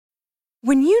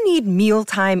When you need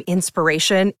mealtime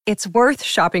inspiration, it's worth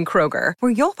shopping Kroger,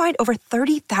 where you'll find over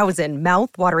 30,000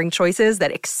 mouth-watering choices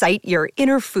that excite your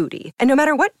inner foodie. And no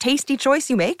matter what tasty choice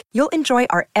you make, you'll enjoy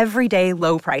our everyday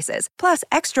low prices, plus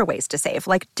extra ways to save,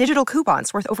 like digital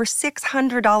coupons worth over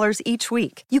 $600 each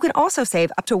week. You can also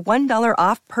save up to $1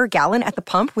 off per gallon at the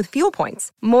pump with fuel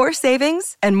points. More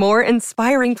savings and more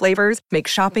inspiring flavors make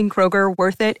shopping Kroger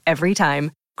worth it every time.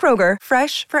 Kroger,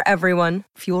 fresh for everyone.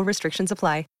 Fuel restrictions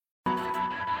apply.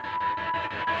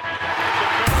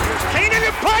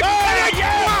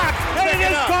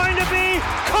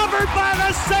 By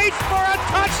the Saints for a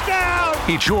touchdown!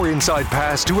 It's your inside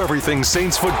pass to everything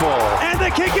Saints football. And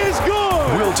the kick is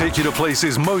good! We'll take you to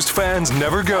places most fans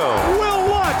never go. We'll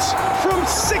watch from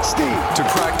 60 to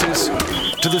practice,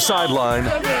 to the sideline,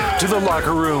 to the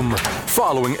locker room,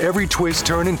 following every twist,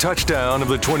 turn, and touchdown of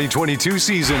the 2022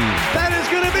 season. That is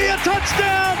going to be a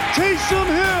touchdown! Taysom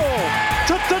Hill!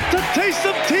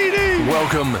 Taysom TD!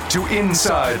 Welcome to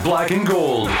Inside Black and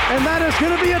Gold. And that is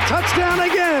going to be a touchdown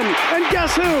again. And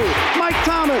guess who? Mike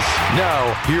Thomas.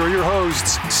 Now, here are your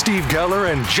hosts, Steve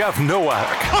Geller and Jeff Nowak.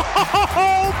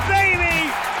 Oh,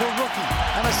 baby! The rookie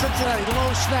out of Cincinnati,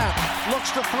 low snap,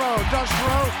 looks to throw, does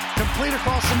throw, complete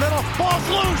across the middle, ball's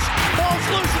loose,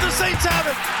 and the Saints have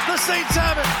it,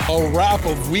 A wrap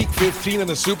of Week 15 in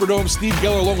the Superdome. Steve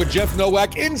Geller along with Jeff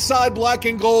Nowak, Inside Black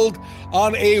and Gold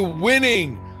on a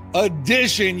winning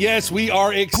edition. Yes, we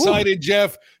are excited,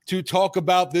 Jeff, to talk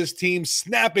about this team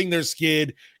snapping their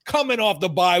skid, coming off the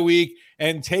bye week,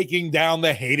 and taking down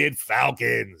the hated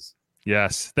Falcons.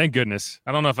 Yes, thank goodness.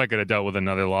 I don't know if I could have dealt with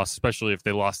another loss, especially if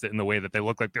they lost it in the way that they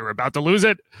looked like they were about to lose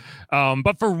it.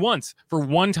 But for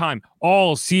one time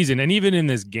all season, and even in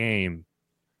this game,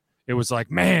 it was like,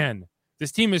 man,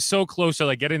 this team is so close to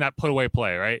like getting that put away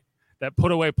play, right? That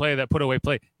put away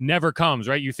play never comes,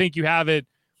 right? You think you have it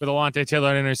with Alontae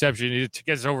Taylor interception, it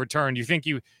gets overturned. You think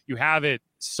you have it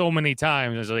so many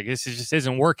times. It's like, this just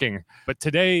isn't working. But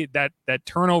today, that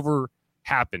turnover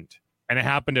happened, and it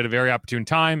happened at a very opportune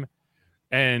time.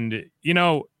 And, you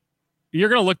know, you're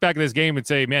going to look back at this game and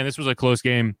say, man, this was a close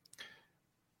game.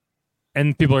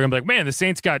 And people are going to be like, man, the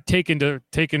Saints got taken to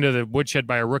the woodshed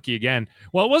by a rookie again.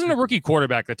 Well, it wasn't a rookie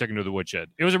quarterback that took him to the woodshed.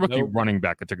 It was a rookie running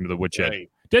back that took him to the woodshed.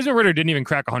 Right. Desmond Ridder didn't even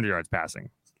crack 100 yards passing.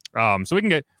 So we can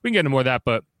get into more of that.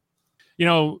 But, you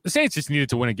know, the Saints just needed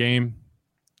to win a game,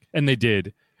 and they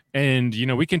did. And, you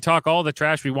know, we can talk all the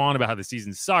trash we want about how the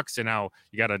season sucks and how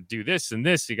you got to do this and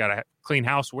this. You got to clean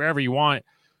house wherever you want.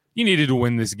 You needed to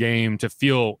win this game to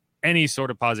feel any sort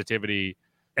of positivity,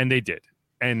 and they did.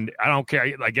 And I don't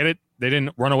care. I get it. They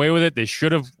didn't run away with it. They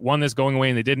should have won this going away,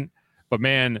 and they didn't. But,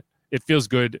 man, it feels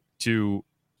good to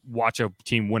watch a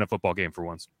team win a football game for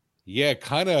once. Yeah,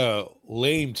 kind of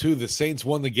lame, too. The Saints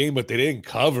won the game, but they didn't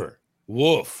cover.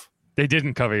 Woof. They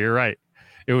didn't cover. You're right.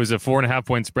 It was a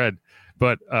 4.5-point spread.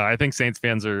 But I think Saints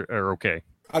fans are okay.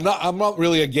 I'm not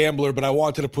really a gambler, but I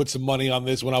wanted to put some money on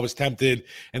this when I was tempted.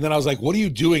 And then I was like, what are you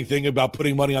doing thinking about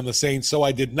putting money on the Saints? So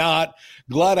I did not.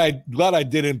 Glad I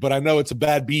didn't, but I know it's a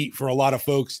bad beat for a lot of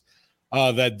folks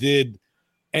that did.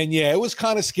 And yeah, it was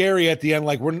kind of scary at the end.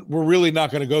 Like, we're really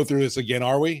not going to go through this again,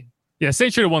 are we? Yeah,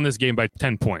 Saints should have won this game by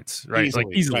 10 points, right?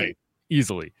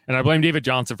 Easily. And I blame David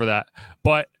Johnson for that.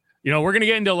 But, you know, we're going to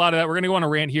get into a lot of that. We're going to go on a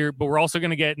rant here, but we're also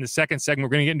going to get in the second segment,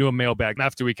 we're going to get into a mailbag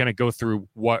after we kind of go through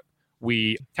what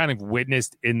we kind of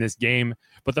witnessed in this game.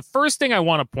 But the first thing I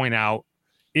want to point out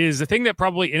is the thing that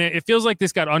probably, and it feels like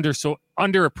this got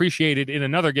underappreciated in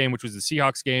another game, which was the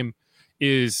Seahawks game,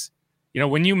 is, you know,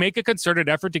 when you make a concerted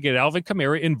effort to get Alvin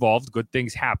Kamara involved, good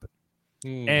things happen.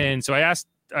 And so I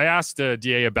asked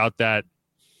DA about that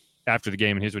after the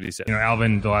game, and here's what he said. You know,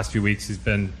 Alvin, the last few weeks, has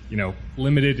been, you know,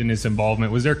 limited in his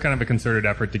involvement. Was there kind of a concerted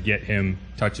effort to get him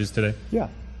touches today? Yeah.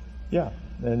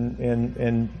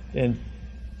 And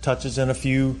touches in a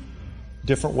few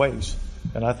different ways.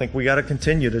 And I think we got to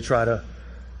continue to try to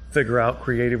figure out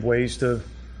creative ways to,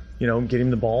 you know, get him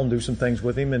the ball and do some things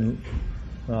with him and,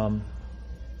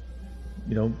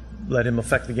 you know, let him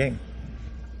affect the game.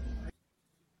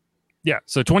 Yeah,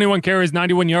 so 21 carries,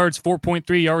 91 yards,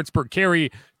 4.3 yards per carry,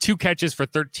 2 catches for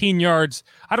 13 yards.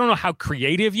 I don't know how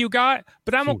creative you got,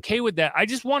 but I'm okay with that. I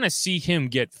just want to see him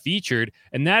get featured,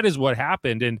 and that is what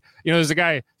happened. And, you know, there's a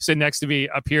guy sitting next to me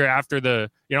up here after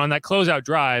the, you know, on that closeout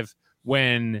drive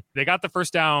when they got the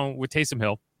first down with Taysom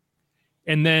Hill.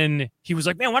 And then he was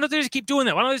like, man, why don't they just keep doing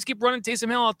that? Why don't they just keep running Taysom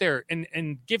Hill out there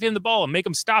and give him the ball and make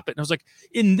him stop it? And I was like,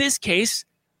 in this case,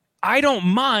 I don't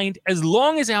mind as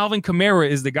long as Alvin Kamara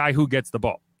is the guy who gets the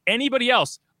ball. Anybody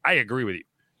else, I agree with you.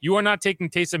 You are not taking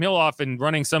Taysom Hill off and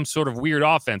running some sort of weird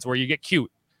offense where you get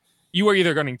cute. you are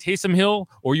either running Taysom Hill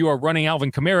or you are running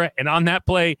Alvin Kamara. And on that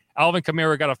play, Alvin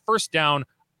Kamara got a first down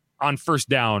on first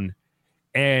down.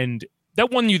 And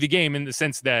that won you the game in the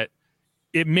sense that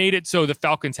it made it so the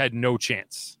Falcons had no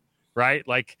chance, right?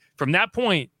 Like from that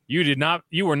point,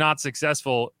 you were not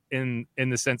successful in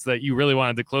the sense that you really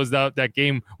wanted to close out that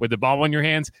game with the ball in your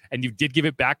hands, and you did give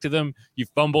it back to them. You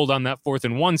fumbled on that 4th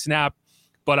and 1 snap,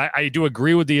 but I do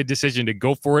agree with the decision to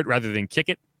go for it rather than kick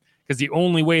it, because the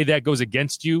only way that goes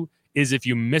against you is if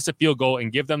you miss a field goal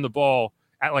and give them the ball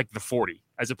at like the 40,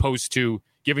 as opposed to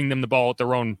giving them the ball at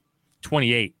their own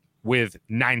 28 with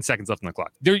 9 seconds left on the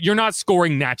clock. You're not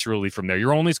scoring naturally from there.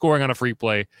 You're only scoring on a free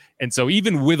play. And so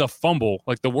even with a fumble,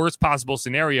 like the worst possible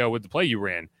scenario with the play you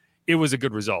ran, it was a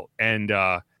good result. And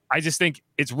I just think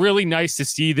it's really nice to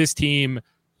see this team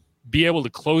be able to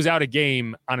close out a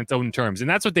game on its own terms. And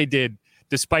that's what they did,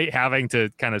 despite having to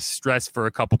kind of stress for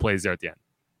a couple plays there at the end.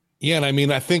 Yeah, and I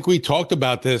mean, I think we talked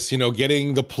about this,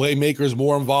 getting the playmakers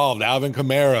more involved. Alvin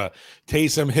Kamara,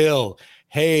 Taysom Hill,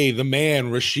 hey, the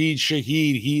man, Rashid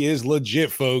Shaheed, he is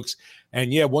legit, folks.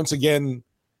 And yeah, once again,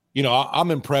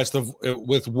 I'm impressed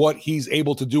with what he's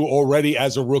able to do already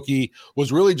as a rookie.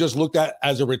 Was really just looked at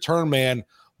as a return man,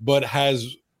 but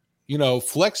has,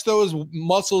 flexed those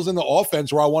muscles in the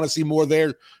offense where I want to see more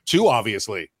there too,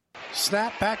 obviously.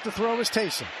 Snap, back to throw is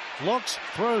Taysom. Looks,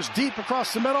 throws deep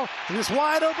across the middle. It is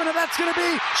wide open, and that's going to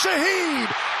be Shaheed.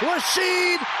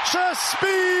 Rashid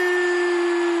Shaheed.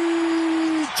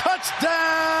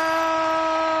 Touchdown.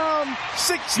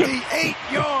 68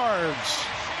 yards.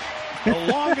 The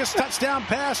longest touchdown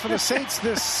pass for the Saints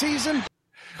this season.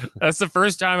 That's the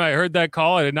first time I heard that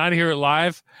call. I did not hear it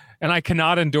live, and I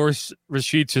cannot endorse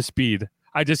Rashid Shaheed.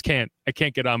 I just can't. I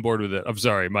can't get on board with it. I'm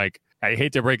sorry, Mike. I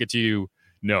hate to break it to you.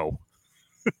 No.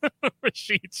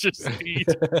 Rashid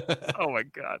Shaheed. Oh my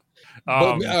God.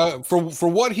 But for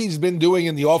what he's been doing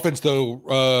in the offense, though,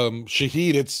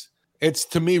 Shaheed, it's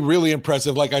to me really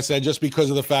impressive. Like I said, just because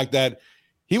of the fact that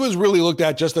he was really looked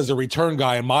at just as a return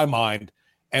guy in my mind,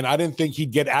 and I didn't think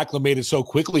he'd get acclimated so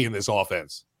quickly in this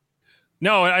offense.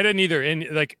 No, I didn't either. And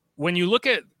like when you look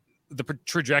at the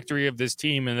trajectory of this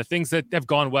team and the things that have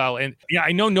gone well, and yeah,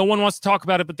 I know no one wants to talk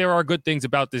about it, but there are good things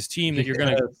about this team that you're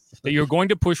going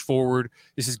to push forward.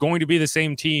 This is going to be the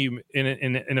same team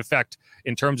in effect,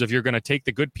 in terms of you're going to take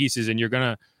the good pieces and you're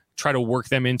going to try to work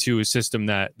them into a system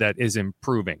that is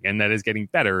improving and that is getting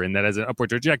better and that has an upward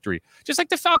trajectory, just like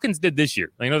the Falcons did this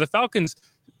year. The Falcons,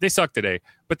 they suck today,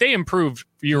 but they improved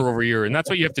year over year, and that's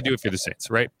what you have to do if you're the Saints,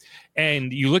 right?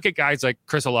 And you look at guys like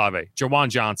Chris Olave, Jawan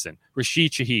Johnson,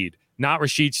 Rashid Shaheed, not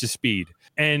Rashid Shaheed,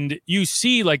 and you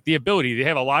see like the ability. They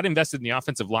have a lot invested in the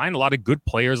offensive line, a lot of good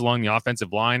players along the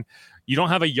offensive line. You don't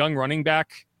have a young running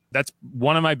back. That's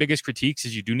one of my biggest critiques,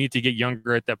 is you do need to get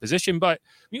younger at that position. But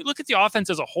when you look at the offense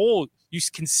as a whole, you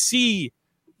can see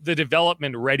the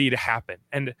development ready to happen.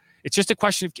 And it's just a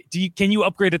question of, can you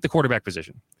upgrade at the quarterback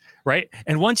position, right?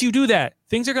 And once you do that,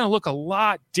 things are going to look a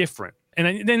lot different.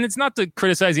 And then it's not to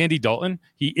criticize Andy Dalton.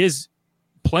 He is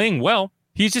playing well.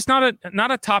 He's just not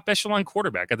a top echelon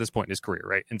quarterback at this point in his career,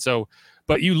 right? And so,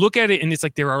 but you look at it and it's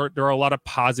like there are a lot of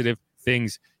positive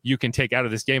things you can take out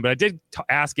of this game. But I did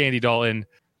ask Andy Dalton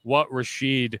what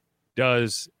Rashid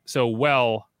does so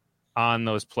well on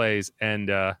those plays, and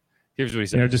here's what he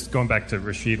said. Just going back to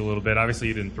Rashid a little bit. Obviously,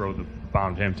 you didn't throw the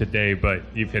bomb to him today, but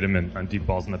you've hit him on deep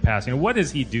balls in the past. What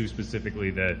does he do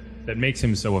specifically that makes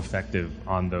him so effective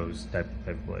on those type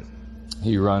of plays?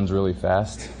 He runs really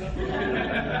fast.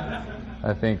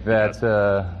 I think that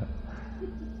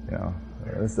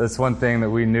that's one thing that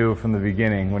we knew from the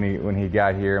beginning when he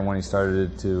got here and when he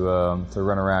started to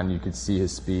run around. You could see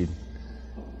his speed,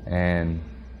 and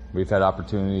we've had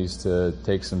opportunities to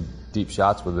take some deep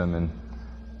shots with him, and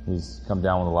he's come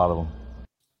down with a lot of them.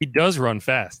 He does run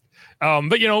fast.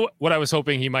 But what I was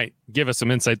hoping he might give us some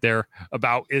insight there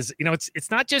about is,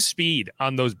 it's not just speed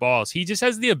on those balls. He just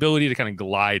has the ability to kind of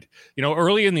glide.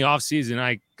 Early in the offseason,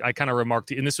 I kind of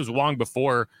remarked, and this was long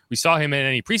before we saw him in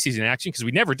any preseason action, because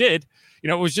we never did.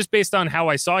 It was just based on how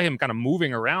I saw him kind of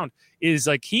moving around, is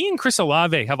like he and Chris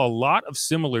Olave have a lot of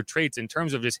similar traits in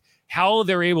terms of just how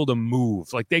they're able to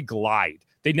move. Like they glide.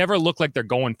 They never look like they're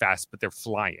going fast, but they're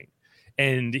flying.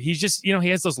 And he's just, he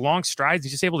has those long strides.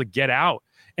 He's just able to get out.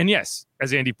 And yes,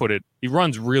 as Andy put it, he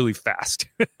runs really fast.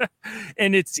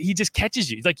 And he just catches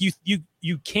you. Like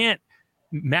you can't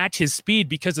match his speed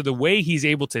because of the way he's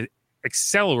able to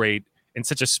accelerate in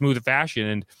such a smooth fashion.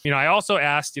 And, I also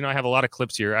asked, I have a lot of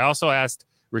clips here. I also asked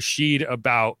Rashid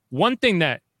about one thing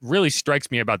that really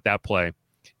strikes me about that play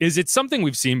is it's something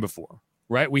we've seen before,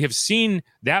 right? We have seen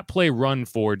that play run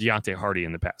for Deontay Hardy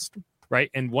in the past. right?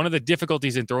 And one of the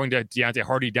difficulties in throwing to Deontay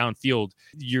Hardy downfield,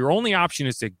 your only option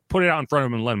is to put it out in front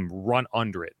of him and let him run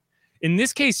under it. In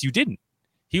this case, you didn't.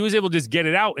 He was able to just get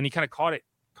it out, and he kind of caught it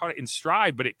in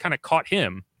stride, but it kind of caught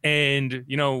him. And,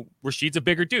 Rashid's a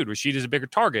bigger dude. Rashid is a bigger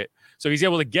target. So he's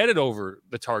able to get it over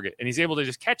the target, and he's able to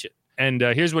just catch it. And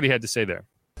here's what he had to say there.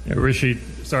 Yeah, Rashid,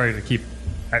 sorry to keep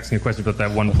asking a question about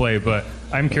that one play, but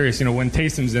I'm curious, when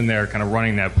Taysom's in there kind of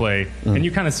running that play, and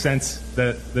you kind of sense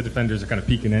that the defenders are kind of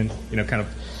peeking in, kind of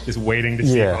just waiting to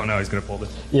see, oh no, he's going to pull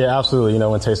this. Yeah, absolutely.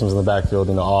 When Taysom's in the backfield,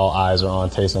 all eyes are on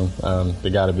Taysom. They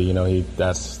got to be,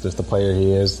 that's just the player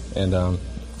he is. And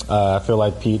I feel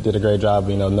like Pete did a great job,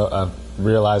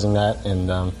 realizing that.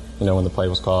 And, when the play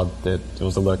was called, that it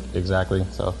was a look exactly.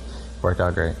 So it worked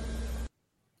out great.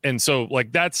 And so,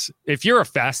 if you're a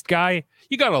fast guy,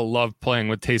 you got to love playing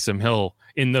with Taysom Hill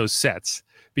in those sets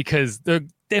because the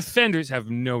defenders have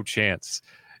no chance.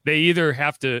 They either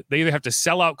have to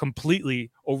sell out completely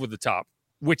over the top,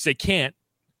 which they can't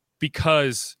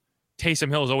because Taysom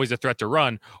Hill is always a threat to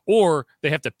run, or they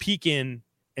have to peek in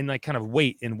and kind of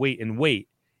wait and wait and wait.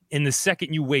 And the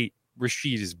second you wait,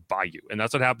 Rashid is by you. And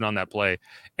that's what happened on that play.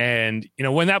 And,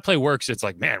 when that play works, it's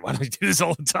like, man, why don't we do this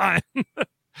all the time?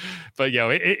 But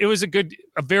it was a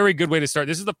very good way to start.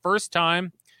 This is the first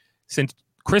time since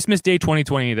Christmas Day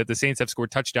 2020 that the Saints have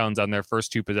scored touchdowns on their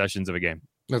first 2 possessions of a game.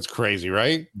 That's crazy,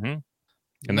 right? Mm-hmm.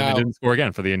 And then they didn't score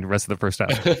again for the rest of the first half.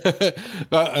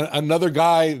 Another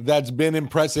guy that's been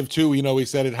impressive too. He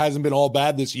said it hasn't been all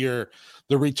bad this year.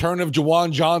 The return of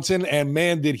Juwan Johnson, and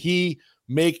man, did he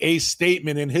make a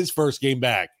statement in his first game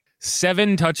back.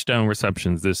 7 touchdown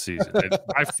receptions this season. It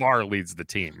by far leads the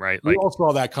team, right? We all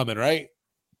saw that coming, right?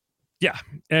 Yeah,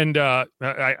 and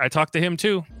I talked to him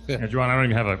too. Yeah, Juwan, I don't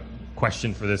even have a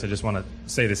question for this. I just want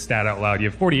to say this stat out loud. You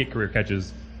have 48 career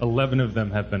catches. 11 of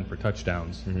them have been for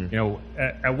touchdowns. Mm-hmm.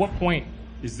 At what point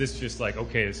is this just like,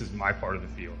 okay, this is my part of the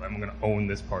field. I'm going to own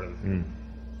this part of the field.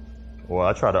 Well,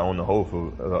 I try to own the whole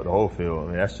field. I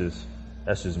mean, that's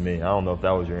just me. I don't know if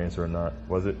that was your answer or not.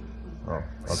 Was it? Oh, okay.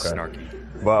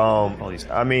 Snarky.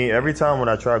 But I mean, every time when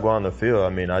I try to go on the field, I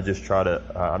mean, I just try to.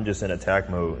 I'm just in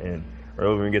attack mode, and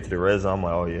early when we get to the red zone, I'm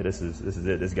like, oh yeah, this is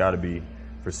it. This got to be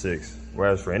for 6.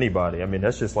 Whereas for anybody, I mean,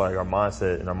 that's just like our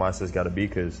mindset, and our mindset's got to be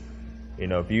because,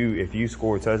 if you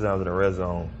score touchdowns in the red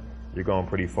zone, you're going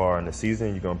pretty far in the season.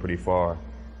 You're going pretty far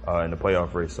in the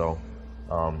playoff race. So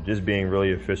just being really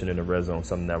efficient in the red zone,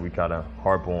 something that we kind of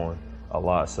harp on a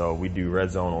lot. So we do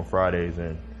red zone on Fridays,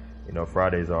 and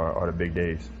Fridays are the big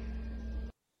days.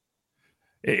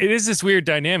 It is this weird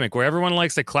dynamic where everyone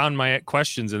likes to clown my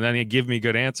questions and then they give me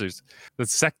good answers.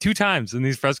 That's 2 times in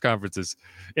these press conferences.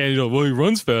 And well, he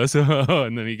runs fast,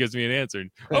 and then he gives me an answer.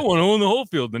 And, I want to own the whole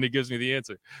field. Then he gives me the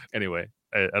answer. Anyway,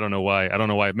 I don't know why.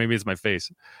 Maybe it's my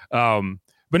face. But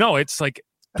no, it's like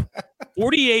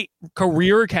 48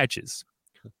 career catches.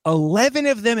 11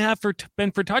 of them have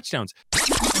been for touchdowns.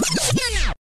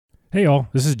 Hey, all.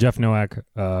 This is Jeff Nowak.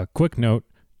 Quick note,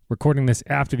 recording this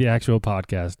after the actual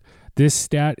podcast. This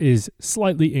stat is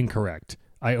slightly incorrect.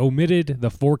 I omitted the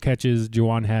 4 catches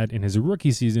Juwan had in his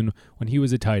rookie season when he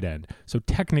was a tight end. So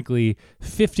technically,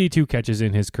 52 catches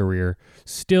in his career.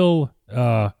 Still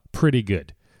pretty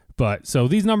good. But so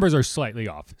these numbers are slightly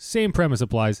off. Same premise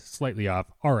applies, slightly off.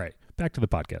 All right, back to the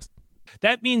podcast.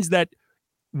 That means that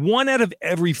 1 out of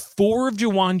every 4 of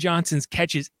Juwan Johnson's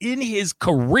catches in his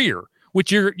career,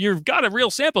 which you've got a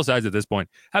real sample size at this point,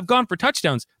 have gone for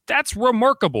touchdowns. That's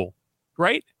remarkable,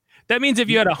 right? That means if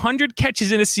you had 100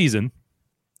 catches in a season,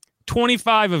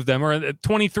 25 of them or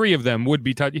 23 of them would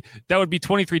be that would be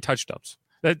 23 touchdowns.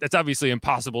 That's obviously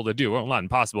impossible to do. Well, not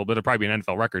impossible, but it'll probably be an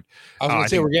NFL record. I was going to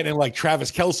say we're getting like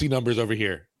Travis Kelce numbers over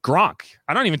here. Gronk.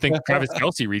 I don't even think Travis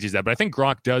Kelce reaches that, but I think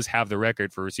Gronk does have the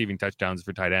record for receiving touchdowns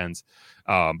for tight ends.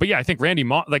 But yeah, I think Randy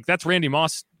Moss, that's Randy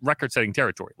Moss record-setting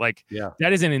territory.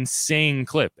 That is an insane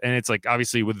clip, and it's like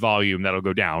obviously with volume that'll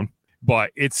go down,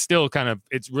 but it's still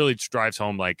it really drives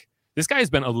home this guy has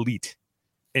been elite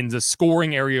in the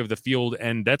scoring area of the field,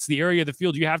 and that's the area of the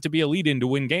field you have to be elite in to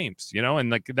win games,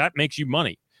 and that makes you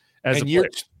money.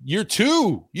 Year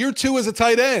two as a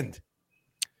tight end.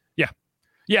 Yeah,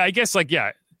 I guess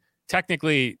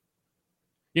technically,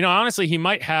 honestly, he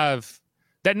might have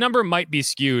that number might be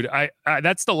skewed.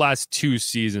 That's the last 2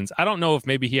 seasons. I don't know if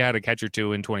maybe he had a catch or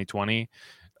 2 in 2020.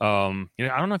 I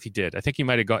don't know if he did. I think he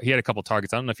had a couple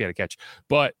targets. I don't know if he had a catch,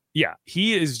 but yeah,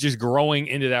 he is just growing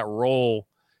into that role.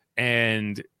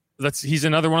 And he's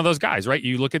another one of those guys, right?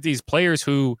 You look at these players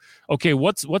who, okay,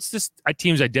 what's this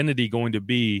team's identity going to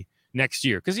be next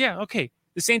year? Because the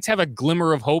Saints have a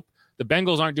glimmer of hope. The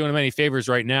Bengals aren't doing them any favors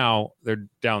right now. They're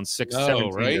down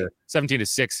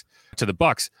 17-6 to the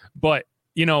Bucs. But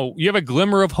you have a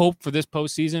glimmer of hope for this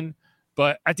postseason,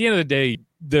 but at the end of the day,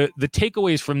 the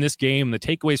takeaways from this game, the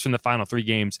takeaways from the final 3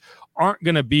 games aren't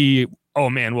going to be, oh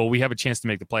man, well, we have a chance to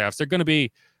make the playoffs. They're going to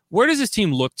be, where does this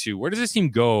team look to? Where does this team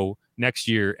go next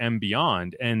year and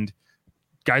beyond? And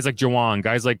guys like Juwan,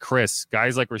 guys like Chris,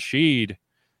 guys like Rashid,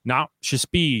 not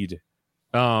Shaspid,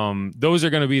 those are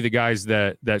going to be the guys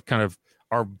that kind of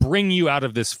bring you out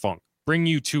of this funk, bring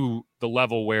you to the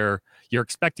level where you're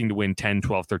expecting to win 10,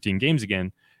 12, 13 games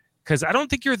again. Because I don't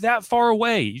think you're that far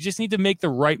away. You just need to make the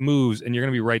right moves, and you're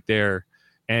going to be right there.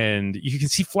 And you can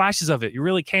see flashes of it. You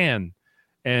really can.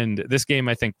 And this game,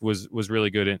 I think, was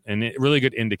really good and a really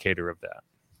good indicator of that.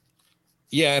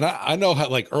 Yeah, and I know how,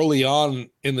 like, early on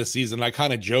in the season, I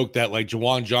kind of joked that, like,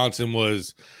 Juwan Johnson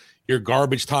was your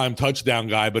garbage time touchdown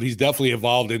guy, but he's definitely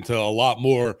evolved into a lot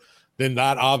more than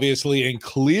that, obviously, and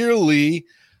clearly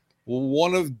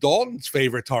one of Dalton's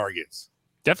favorite targets.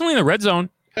 Definitely in the red zone.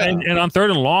 Yeah. And on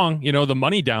 3rd and long, the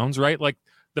money downs, right? Like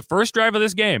the first drive of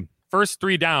this game, first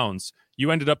 3 downs, you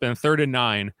ended up in 3rd and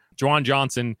 9. Juwan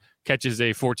Johnson catches a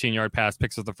 14-yard pass,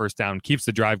 picks up the first down, keeps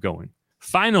the drive going.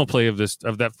 Final play of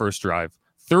that first drive,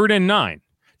 3rd and 9.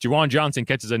 Juwan Johnson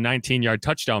catches a 19-yard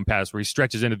touchdown pass where he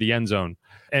stretches into the end zone.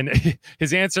 And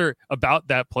his answer about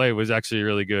that play was actually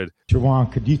really good.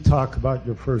 Juwan, could you talk about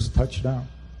your first touchdown?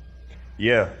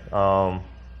 Yeah.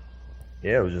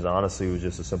 Yeah, it was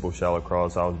just a simple shallow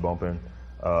cross. I was bumping,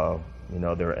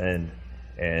 their end,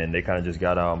 and they kind of just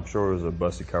got out. I'm sure it was a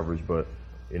busted coverage, but,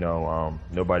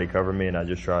 nobody covered me, and as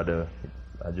they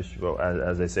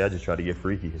say, I just tried to get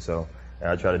freaky. So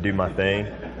I try to do my thing.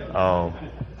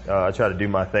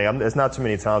 It's not too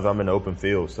many times I'm in the open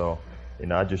field, so,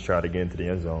 I just try to get into the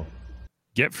end zone.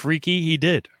 Get freaky, he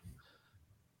did.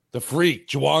 The freak,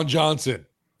 Juwan Johnson.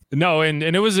 No, and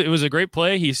it was a great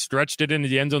play. He stretched it into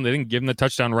the end zone. They didn't give him the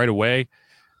touchdown right away.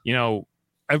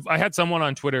 I had someone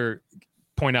on Twitter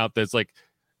point out that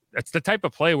it's the type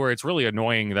of play where it's really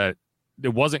annoying that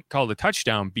it wasn't called a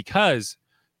touchdown because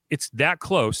it's that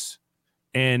close,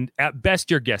 and at best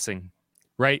you're guessing,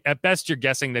 right? At best you're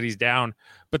guessing that he's down.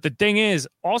 But the thing is,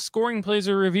 all scoring plays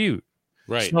are reviewed.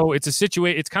 Right. So it's a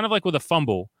situation. It's kind of like with a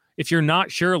fumble. If you're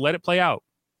not sure, let it play out,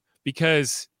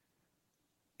 because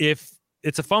if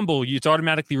it's a fumble, it's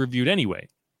automatically reviewed anyway.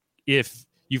 If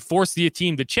you force the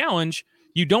team to challenge,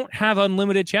 you don't have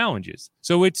unlimited challenges.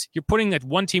 So you're putting that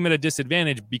one team at a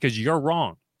disadvantage because you're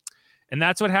wrong. And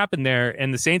that's what happened there.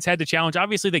 And the Saints had to challenge.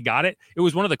 Obviously, they got it. It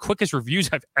was one of the quickest reviews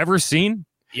I've ever seen.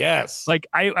 Yes. Like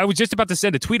I was just about to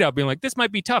send a tweet out being like, this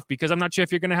might be tough because I'm not sure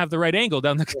if you're going to have the right angle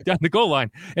down the goal line.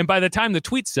 And by the time the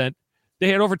tweet sent, they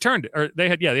had overturned it, or they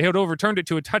had overturned it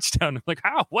to a touchdown. I'm like,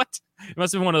 how? What? It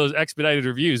must have been one of those expedited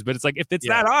reviews. But it's like, if it's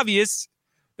that obvious,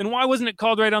 then why wasn't it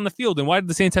called right on the field? And why did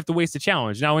the Saints have to waste a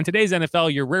challenge? Now, in today's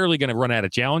NFL, you're rarely going to run out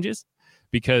of challenges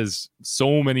because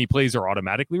so many plays are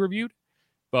automatically reviewed.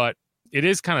 But it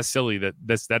is kind of silly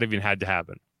that even had to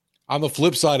happen. On the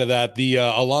flip side of that, the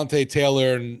Alontae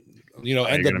Taylor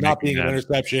ended up not being an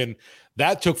interception.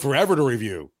 That took forever to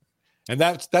review. And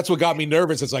that's what got me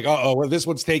nervous. It's like, well, this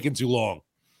one's taking too long.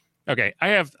 Okay, I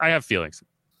have feelings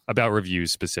about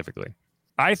reviews specifically.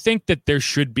 I think that there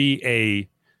should be a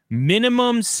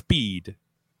minimum speed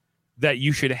that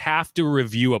you should have to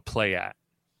review a play at.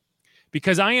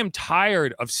 Because I am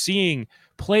tired of seeing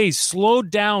plays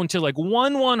slowed down to like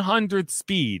 1/100th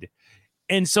speed.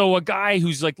 And so a guy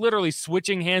who's like literally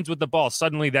switching hands with the ball,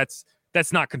 suddenly that's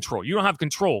not control. You don't have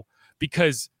control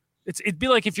because it'd be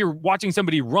like if you're watching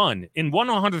somebody run in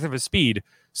 1/100th of a speed,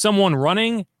 someone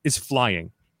running is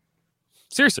flying.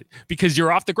 Seriously, because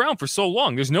you're off the ground for so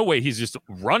long. There's no way he's just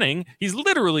running. He's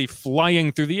literally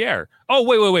flying through the air. Oh,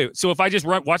 wait. So if I just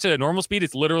watch it at normal speed,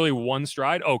 it's literally one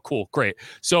stride. Oh, cool. Great.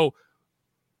 So,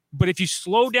 but if you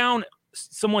slow down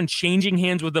someone changing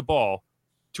hands with the ball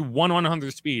to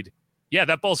 1/100th speed, yeah,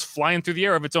 that ball's flying through the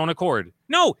air of its own accord.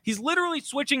 No, he's literally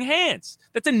switching hands.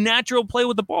 That's a natural play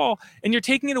with the ball, and you're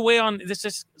taking it away on this.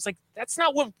 It's like, that's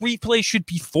not what replay should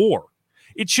be for.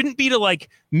 It shouldn't be to like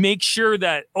make sure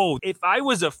that, if I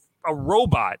was a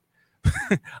robot,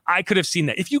 I could have seen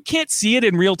that. If you can't see it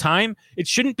in real time, it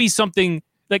shouldn't be something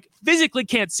like physically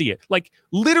can't see it. Like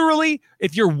literally,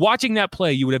 if you're watching that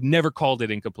play, you would have never called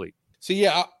it incomplete. So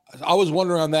yeah, I was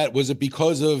wondering on that. Was it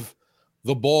because of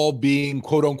the ball being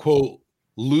quote unquote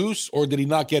loose, or did he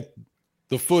not get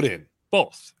the foot in?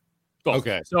 Both.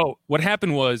 Okay. So what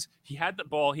happened was he had the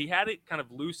ball, he had it kind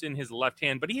of loose in his left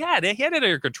hand, but he had it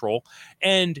under control.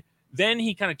 And then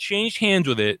he kind of changed hands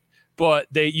with it, but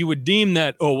you would deem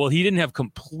that, he didn't have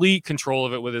complete control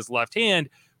of it with his left hand,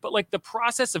 but like the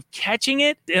process of catching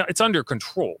it, it's under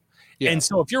control. Yeah. And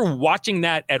so if you're watching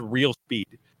that at real speed,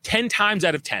 10 times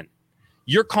out of 10,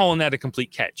 you're calling that a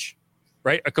complete catch,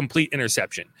 right? A complete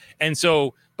interception. And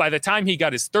so by the time he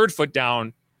got his third foot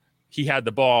down, he had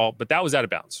the ball, but that was out of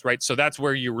bounds, right? So that's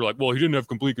where you were like, well, he didn't have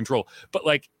complete control. But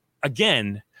like,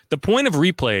 again, the point of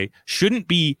replay shouldn't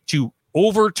be to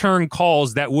overturn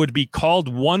calls that would be called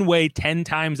one way 10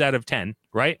 times out of 10,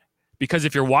 right? Because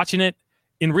if you're watching it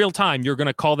in real time, you're going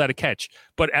to call that a catch.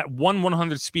 But at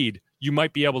 1/100th speed, you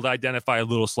might be able to identify a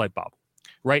little slight bobble,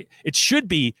 right? It should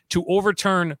be to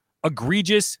overturn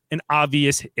egregious and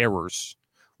obvious errors,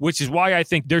 which is why I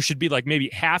think there should be like maybe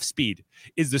half speed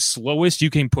is the slowest you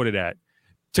can put it at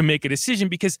to make a decision.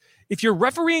 Because if you're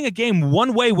refereeing a game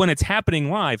one way when it's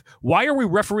happening live, why are we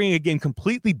refereeing a game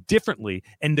completely differently?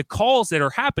 And the calls that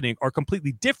are happening are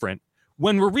completely different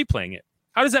when we're replaying it.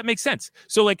 How does that make sense?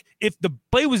 So like if the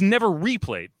play was never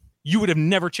replayed, you would have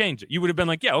never changed it. You would have been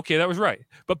like, yeah, okay, that was right.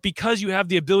 But because you have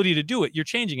the ability to do it, you're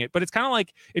changing it. But it's kind of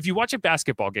like if you watch a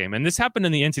basketball game, and this happened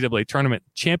in the NCAA tournament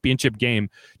championship game,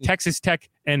 Texas Tech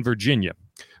and Virginia,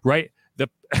 right?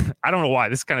 I don't know why.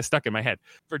 This is kind of stuck in my head.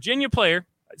 Virginia player,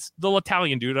 the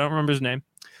Italian dude, I don't remember his name.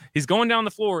 He's going down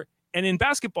the floor. And in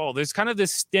basketball, there's kind of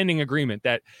this standing agreement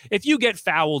that if you get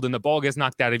fouled and the ball gets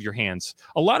knocked out of your hands,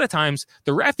 a lot of times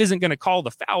the ref isn't going to call the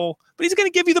foul, but he's going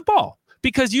to give you the ball.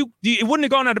 Because it wouldn't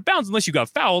have gone out of bounds unless you got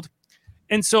fouled.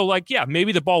 And so, like, yeah,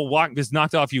 maybe the ball is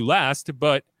knocked off you last,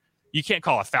 but you can't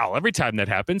call a foul every time that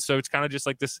happens. So it's kind of just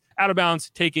like this out of bounds,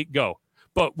 take it, go.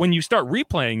 But when you start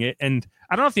replaying it, and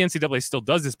I don't know if the NCAA still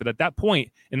does this, but at that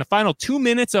point, in the final 2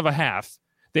 minutes of a half,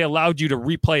 they allowed you to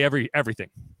replay everything.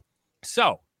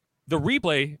 So the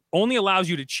replay only allows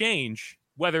you to change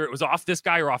whether it was off this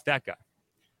guy or off that guy.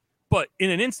 But in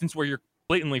an instance where you're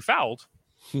blatantly fouled,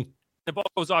 the ball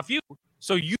goes off you.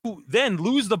 So you then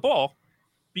lose the ball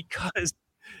because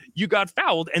you got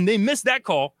fouled and they missed that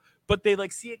call, but they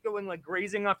like see it going like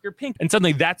grazing off your pink. And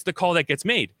suddenly that's the call that gets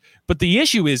made. But the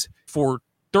issue is for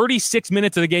 36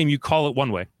 minutes of the game, you call it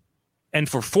one way. And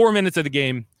for 4 minutes of the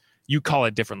game, you call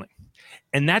it differently.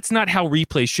 And that's not how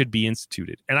replay should be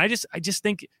instituted. And I just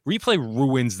think replay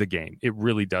ruins the game. It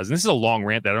really does. And this is a long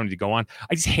rant that I don't need to go on.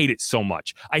 I just hate it so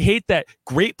much. I hate that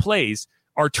great plays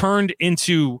are turned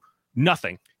into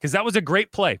nothing, because that was a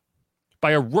great play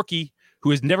by a rookie who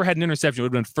has never had an interception. It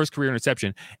would have been first career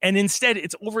interception. And instead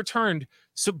it's overturned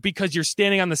because you're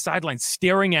standing on the sideline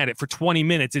staring at it for 20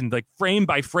 minutes in like frame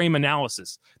by frame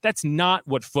analysis. That's not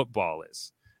what football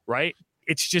is, right?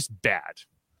 It's just bad.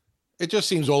 It just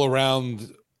seems all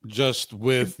around just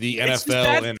with the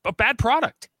NFL and a bad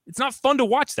product. It's not fun to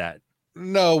watch that.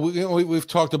 No, we've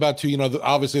talked about too,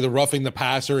 obviously the roughing the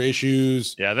passer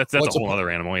issues. Yeah, that's a whole other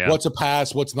animal. Yeah. What's a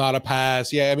pass? What's not a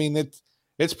pass? Yeah. I mean,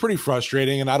 it's pretty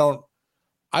frustrating. And I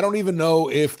don't even know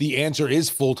if the answer is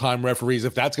full-time referees,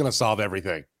 if that's going to solve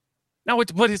everything. No,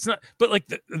 but it's not. But like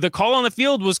the call on the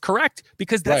field was correct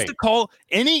because that's the call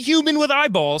any human with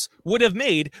eyeballs would have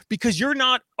made, because you're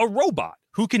not a robot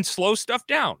who can slow stuff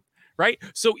down. Right.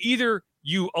 So either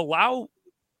you allow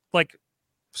like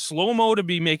slow-mo to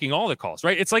be making all the calls,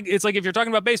 right? It's like if you're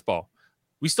talking about baseball,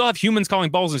 we still have humans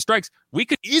calling balls and strikes. We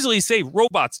could easily say,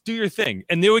 robots, do your thing,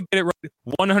 and they would get it right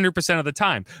 100% of the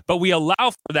time. But we allow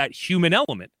for that human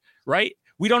element, right?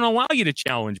 We don't allow you to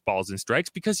challenge balls and strikes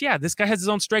because, yeah, this guy has his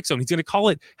own strike zone. He's going to call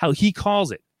it how he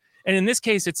calls it. And in this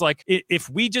case, it's like, if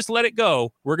we just let it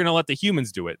go, we're going to let the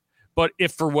humans do it. But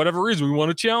if for whatever reason we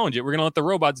want to challenge it, we're going to let the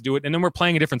robots do it, and then we're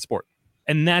playing a different sport.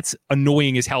 And that's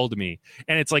annoying as hell to me.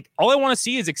 And it's like, all I want to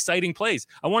see is exciting plays.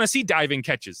 I want to see diving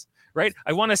catches, right?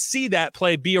 I want to see that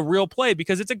play be a real play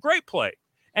because it's a great play.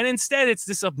 And instead, it's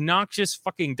this obnoxious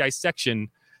fucking dissection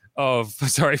of,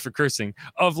 sorry for cursing,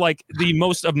 of like the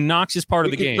most obnoxious part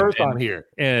of the game. Curse on here.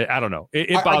 I don't know.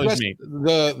 It bothers me.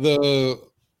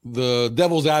 The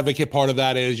devil's advocate part of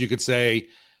that is you could say,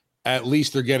 at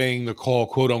least they're getting the call,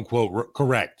 quote unquote,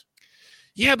 correct.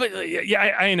 Yeah, but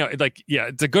I know. Like, yeah,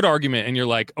 it's a good argument. And you're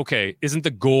like, okay, isn't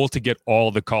the goal to get all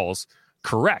the calls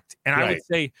correct? And I would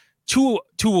say to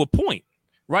a point,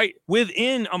 right?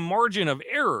 Within a margin of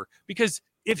error. Because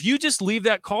if you just leave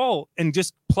that call and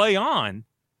just play on,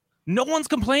 no one's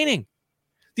complaining.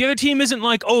 The other team isn't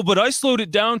like, oh, but I slowed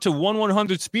it down to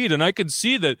 1/100th speed and I could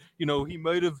see that, he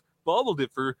might have bobbled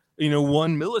it for,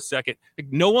 1 millisecond. Like,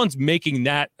 no one's making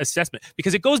that assessment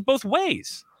because it goes both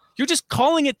ways. You're just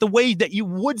calling it the way that you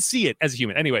would see it as a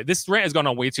human. Anyway, this rant has gone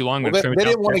on way too long. Well, they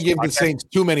didn't want to give the Saints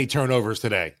too many turnovers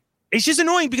today. It's just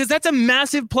annoying because that's a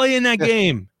massive play in that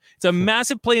game. It's a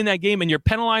massive play in that game, and you're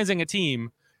penalizing a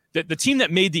team that the team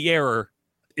that made the error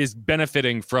is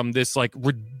benefiting from this like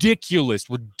ridiculous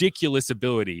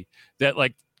ability that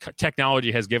like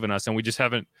technology has given us, and we just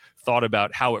haven't thought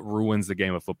about how it ruins the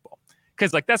game of football.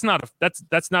 Because like that's not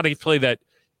a play that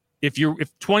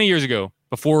if 20 years ago,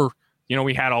 before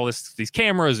we had all these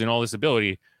cameras and all this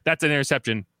ability, that's an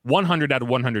interception 100 out of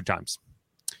 100 times.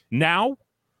 Now,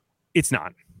 it's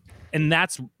not, and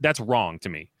that's wrong to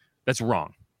me. That's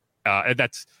wrong.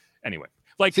 That's anyway.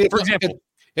 Like, for example,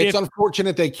 it's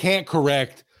unfortunate they can't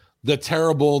correct the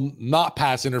terrible not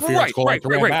pass interference call. Right.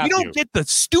 We don't get the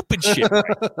stupid shit. Right.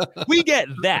 We get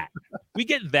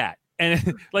that.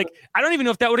 And like, I don't even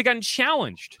know if that would have gotten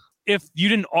challenged if you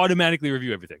didn't automatically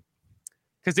review everything.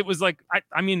 Because it was like,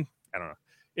 I mean, I don't know.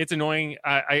 It's annoying.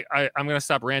 I'm going to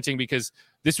stop ranting because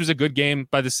this was a good game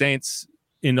by the Saints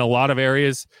in a lot of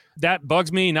areas. That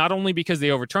bugs me, not only because they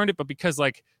overturned it, but because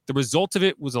like the result of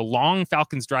it was a long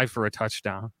Falcons drive for a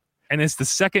touchdown. And it's the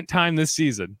second time this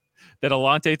season that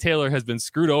Alontae Taylor has been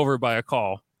screwed over by a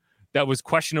call that was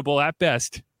questionable at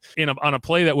best on a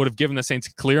play that would have given the Saints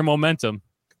clear momentum.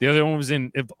 The other one was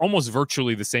in almost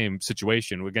virtually the same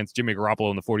situation against Jimmy Garoppolo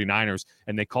and the 49ers,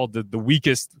 and they called the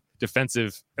weakest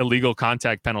defensive illegal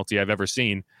contact penalty I've ever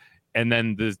seen. And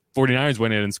then the 49ers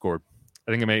went in and scored.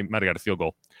 I think it might have got a field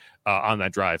goal on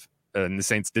that drive, and the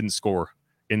Saints didn't score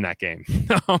in that game.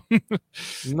 But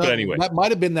anyway. That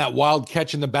might have been that wild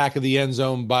catch in the back of the end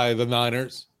zone by the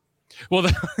Niners.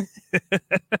 Well,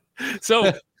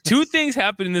 so two things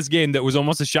happened in this game that was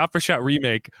almost a shot-for-shot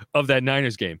remake of that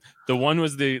Niners game. The one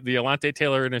was the Alontae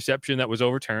Taylor interception that was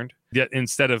overturned. Yet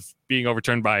instead of being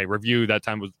overturned by review, that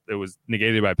time it was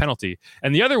negated by penalty.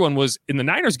 And the other one was in the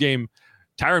Niners game,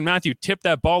 Tyrann Mathieu tipped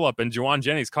that ball up, and Juwan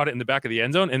Jennings caught it in the back of the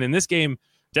end zone. And in this game,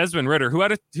 Desmond Ridder, who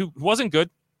wasn't good,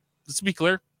 let's be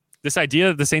clear, this idea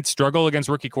that the Saints struggle against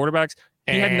rookie quarterbacks,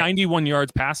 he had 91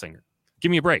 yards passing. Give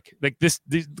me a break. Like this,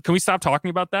 can we stop talking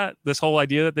about that? This whole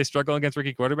idea that they struggle against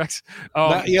rookie quarterbacks.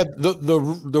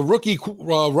 The rookie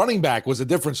running back was a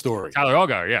different story. Tyler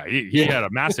Allgeier, yeah, he had a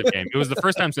massive game. It was the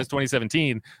first time since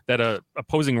 2017 that a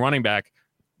opposing running back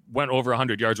went over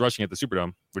 100 yards rushing at the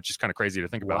Superdome, which is kind of crazy to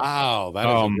think about. Wow, that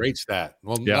is a great stat.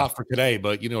 Well, not for today,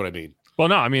 but you know what I mean. Well,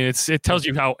 no, I mean it tells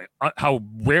you how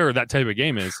rare that type of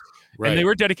game is. Right. And they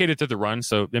were dedicated to the run,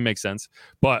 so it makes sense.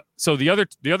 But so the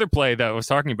other play that I was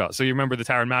talking about, so you remember the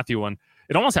Tyrann Mathieu one,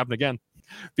 it almost happened again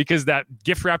because that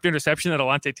gift-wrapped interception that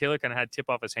Alontae Taylor kind of had tip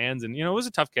off his hands, and it was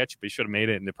a tough catch, but he should have made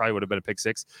it, and it probably would have been a pick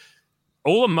six.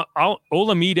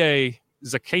 Olamide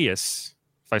Zacchaeus,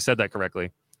 if I said that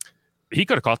correctly, he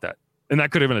could have caught that. And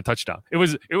that could have been a touchdown. It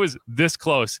was this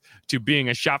close to being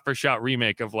a shot-for-shot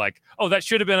remake of like, oh, that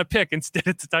should have been a pick. Instead,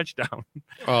 it's a touchdown.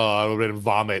 Oh, it would have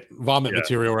been vomit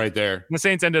material right there. And the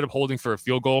Saints ended up holding for a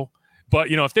field goal. But,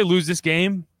 if they lose this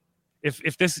game, if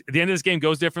the end of this game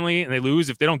goes differently and they lose,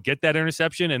 if they don't get that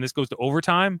interception and this goes to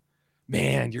overtime,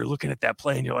 man, you're looking at that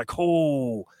play and you're like,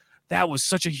 oh, that was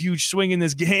such a huge swing in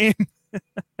this game.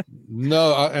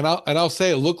 No, and I'll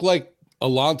say it looked like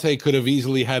Alontae could have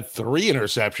easily had 3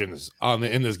 interceptions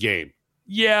in this game.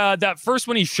 Yeah, that first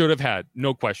one he should have had,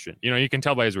 no question. You can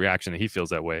tell by his reaction that he feels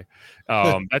that way.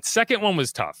 That second one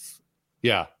was tough.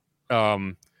 Yeah.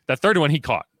 That third one he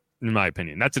caught, in my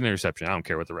opinion. That's an interception. I don't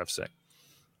care what the refs say.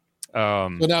 So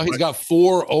now he's got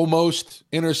 4 almost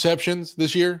interceptions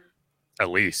this year?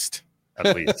 At least.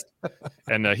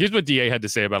 And here's what DA had to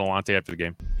say about Alontae after the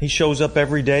game. He shows up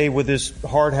every day with his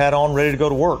hard hat on, ready to go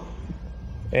to work.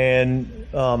 And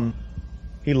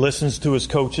he listens to his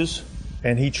coaches,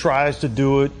 and he tries to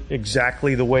do it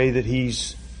exactly the way that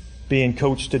he's being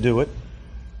coached to do it.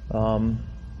 And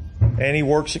he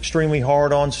works extremely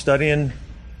hard on studying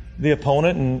the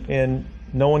opponent and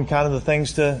knowing kind of the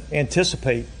things to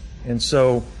anticipate. And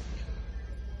so,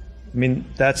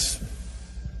 that's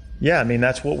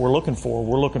what we're looking for.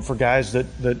 We're looking for guys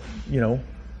that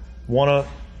want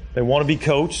to be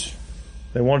coached.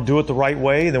 They want to do it the right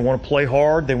way. They want to play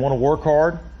hard. They want to work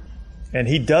hard. And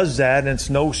he does that, and it's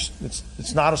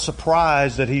not a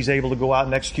surprise that he's able to go out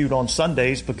and execute on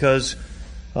Sundays because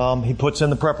he puts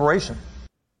in the preparation.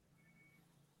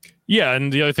 Yeah,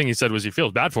 and the other thing he said was he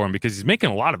feels bad for him because he's making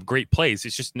a lot of great plays.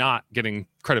 He's just not getting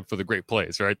credit for the great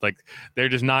plays, right? Like, they're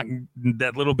just not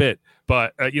that little bit.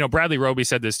 But, Bradley Roby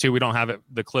said this too. We don't have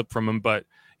the clip from him, but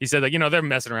he said that, they're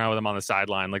messing around with him on the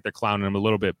sideline, like they're clowning him a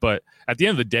little bit. But at the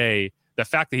end of the day, the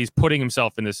fact that he's putting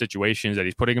himself in the situations that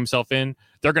he's putting himself in,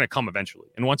 they're going to come eventually.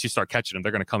 And once you start catching them,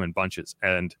 they're going to come in bunches.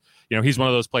 And, he's one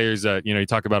of those players that, you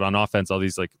talk about on offense, all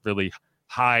these like really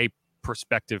high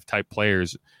perspective type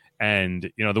players.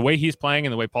 And, the way he's playing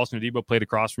and the way Paulson Adebo played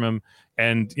across from him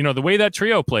and, the way that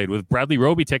trio played with Bradley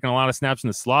Roby taking a lot of snaps in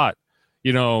the slot,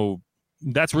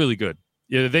 that's really good.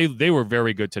 Yeah, they were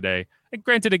very good today. And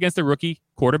granted, against a rookie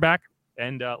quarterback.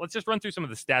 And let's just run through some of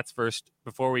the stats first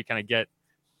before we kind of get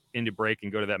into break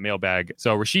and go to that mailbag.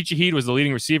 So Rashid Shaheed was the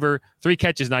leading receiver, 3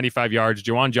 catches, 95 yards.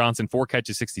 Juwan Johnson, 4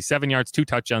 catches, 67 yards, 2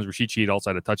 touchdowns. Rashid Shaheed also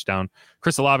had a touchdown.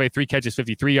 Chris Olave, 3 catches,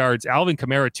 53 yards. Alvin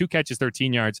Kamara, 2 catches,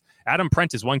 13 yards. Adam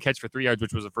Prentice, 1 catch for 3 yards,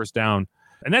 which was a first down.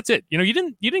 And that's it. You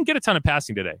didn't get a ton of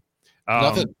passing today.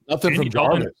 Nothing from Dalton.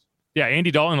 Jarvis. Yeah,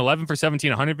 Andy Dalton, 11 for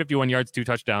 17, 151 yards, 2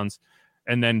 touchdowns.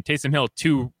 And then Taysom Hill,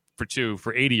 2 for 2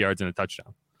 for 80 yards and a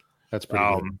touchdown. That's pretty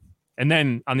good. And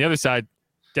then on the other side,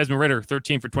 Desmond Ridder,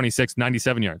 13 for 26,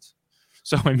 97 yards.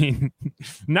 So, I mean,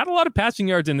 not a lot of passing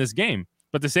yards in this game,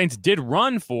 but the Saints did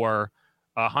run for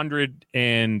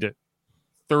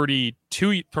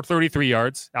 33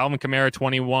 yards. Alvin Kamara,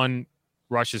 21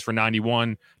 rushes for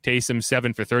 91. Taysom,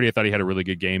 7 for 30. I thought he had a really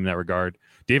good game in that regard.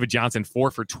 David Johnson,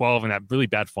 4 for 12, and that really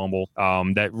bad fumble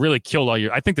that really killed all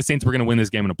your. I think the Saints were going to win this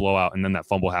game in a blowout, and then that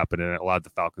fumble happened, and it allowed the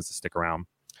Falcons to stick around.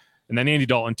 And then Andy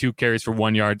Dalton, 2 carries for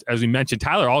 1 yard. As we mentioned,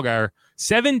 Tyler Allgeier,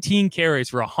 17 carries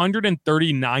for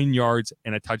 139 yards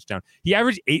and a touchdown. He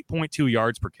averaged 8.2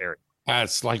 yards per carry.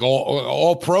 That's like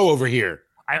all pro over here.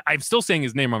 I'm still saying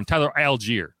his name wrong. Tyler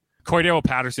Allgeier. Cordero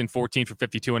Patterson, 14 for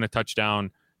 52 and a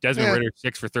touchdown. Desmond Ridder,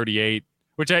 6 for 38,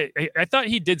 which I thought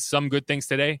he did some good things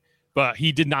today, but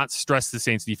he did not stress the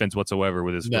Saints defense whatsoever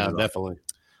with his. No, definitely.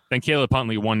 Then Caleb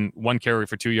Huntley, one carry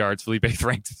for 2 yards. Felipe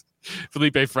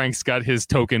Franks got his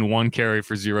token 1 carry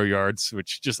for 0 yards,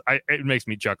 which just it makes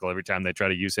me chuckle every time they try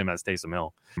to use him as Taysom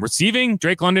Hill. Receiving,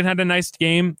 Drake London had a nice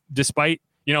game, despite,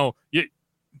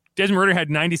 Desmond Ridder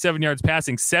had 97 yards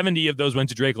passing. 70 of those went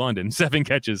to Drake London, 7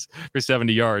 catches for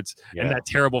 70 yards. Yeah. And that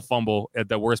terrible fumble at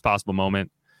the worst possible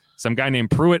moment. Some guy named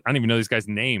Pruitt, I don't even know these guys'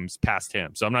 names past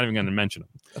him, so I'm not even going to mention them.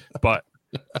 But,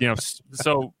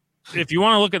 so if you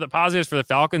want to look at the positives for the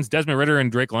Falcons, Desmond Ridder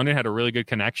and Drake London had a really good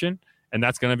connection. And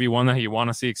that's going to be one that you want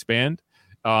to see expand.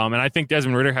 And I think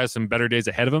Desmond Ridder has some better days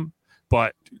ahead of him.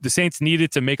 But the Saints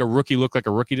needed to make a rookie look like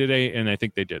a rookie today, and I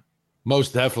think they did.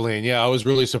 Most definitely. And, I was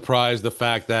really surprised the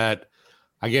fact that,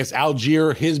 I guess,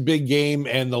 Allgeier, his big game,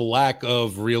 and the lack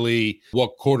of really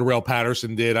what Cordero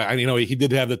Patterson did. He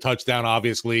did have the touchdown,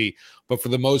 obviously. But for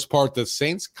the most part, the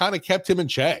Saints kind of kept him in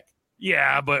check.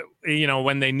 Yeah, but,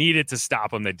 when they needed to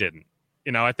stop him, they didn't.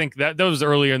 I think that was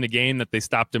earlier in the game that they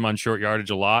stopped him on short yardage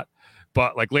a lot.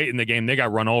 But like late in the game, they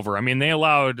got run over. I mean, they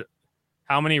allowed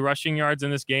how many rushing yards in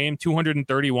this game?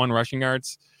 231 rushing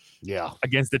yards. Yeah.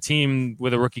 Against a team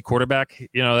with a rookie quarterback.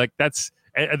 That's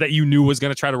that you knew was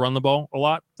going to try to run the ball a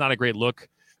lot. It's not a great look.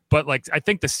 But I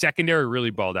think the secondary really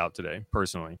balled out today,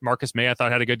 personally. Marcus May, I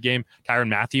thought, had a good game. Tyrann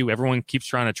Mathieu, everyone keeps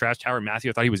trying to trash Tyrann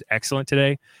Mathieu. I thought he was excellent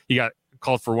today. He got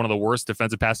called for one of the worst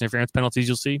defensive pass interference penalties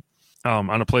you'll see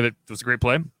on a play that was a great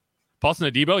play. Paulson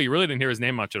Adebo, you really didn't hear his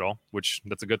name much at all, which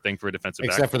that's a good thing for a defensive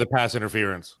back. Except for the pass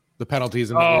interference. The penalties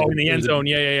in the end zone.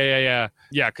 Yeah,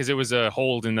 because it was a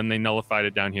hold, and then they nullified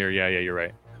it down here. Yeah, you're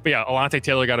right. But yeah, Alante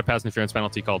Taylor got a pass interference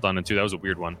penalty called on him, too. That was a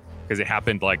weird one, because it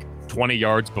happened 20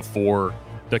 yards before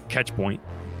the catch point.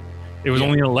 It was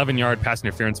only an 11-yard pass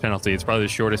interference penalty. It's probably the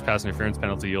shortest pass interference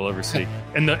penalty you'll ever see.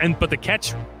 But the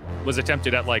catch was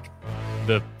attempted at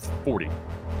the 40.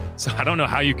 So I don't know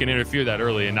how you can interfere that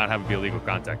early and not have it be illegal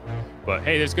contact. But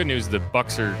hey, there's good news. The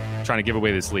Bucs are trying to give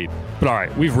away this lead. But all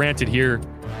right, we've ranted here.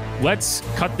 Let's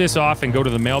cut this off and go to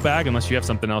the mailbag, unless you have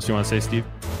something else you want to say, Steve.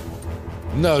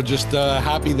 No, just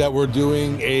happy that we're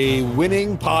doing a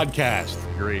winning podcast.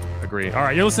 Agree. All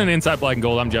right, you're listening to Inside Black and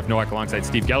Gold. I'm Jeff Nowak alongside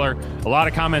Steve Geller. A lot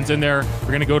of comments in there. We're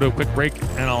going to go to a quick break,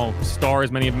 and I'll star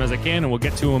as many of them as I can, and we'll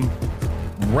get to them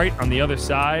right on the other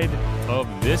side of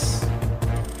this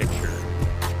picture.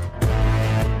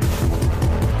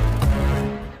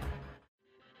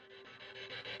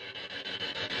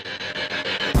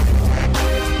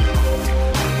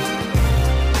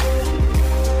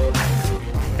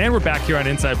 And we're back here on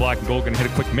Inside Black and Gold. Going to hit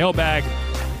a quick mailbag.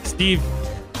 Steve,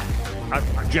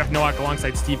 I'm Jeff Nowak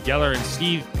alongside Steve Geller. And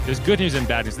Steve, there's good news and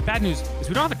bad news. The bad news is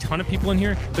we don't have a ton of people in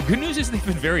here. The good news is they've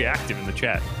been very active in the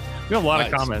chat. We have a lot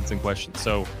of comments and questions.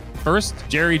 So first,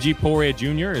 Jerry G. Poirier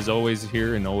Jr. is always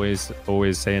here and always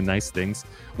saying nice things.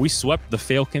 We swept the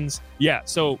Falcons. Yeah,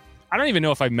 so I don't even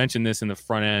know if I mentioned this in the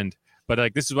front end,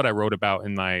 but this is what I wrote about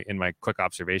in my quick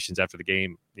observations after the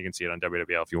game. You can see it on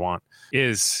WWL if you want.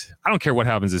 Is I don't care what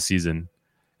happens this season.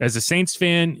 As a Saints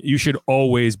fan, you should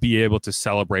always be able to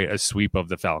celebrate a sweep of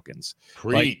the Falcons.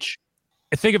 Preach.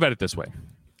 Think about it this way.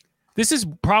 This is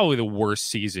probably the worst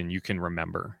season you can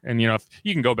remember. And, if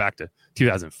you can go back to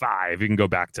 2005, you can go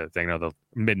back to the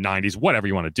mid-90s, whatever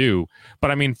you want to do.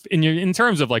 But, I mean, in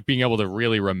terms of, being able to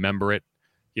really remember it,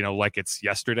 like it's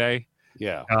yesterday,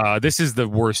 yeah. This is the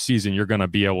worst season you're going to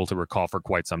be able to recall for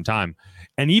quite some time.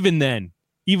 And even then,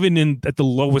 at the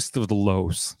lowest of the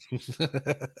lows,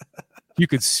 you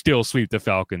could still sweep the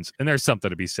Falcons. And there's something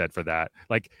to be said for that.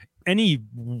 Like any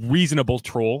reasonable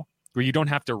troll where you don't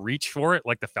have to reach for it,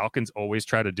 like the Falcons always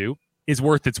try to do, is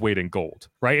worth its weight in gold,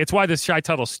 right? It's why this Shy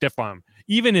Tuttle stiff arm,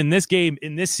 even in this game,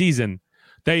 in this season,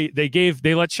 they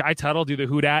let Shy Tuttle do the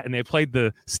hoot at, and they played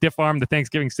the stiff arm, the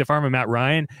Thanksgiving stiff arm of Matt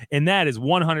Ryan. And that is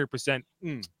 100%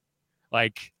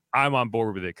 like I'm on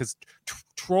board with it, because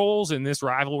trolls in this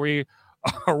rivalry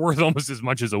are worth almost as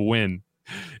much as a win.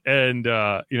 And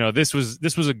this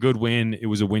was a good win. It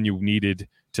was a win you needed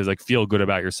to like feel good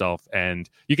about yourself. And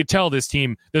you could tell this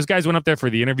team, those guys went up there for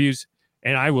the interviews,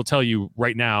 and I will tell you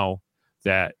right now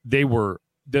that it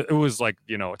was like,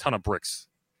 a ton of bricks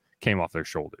came off their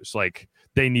shoulders. Like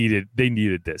they needed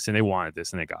this, and they wanted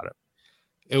this, and they got it.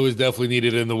 It was definitely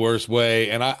needed in the worst way.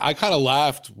 And I kind of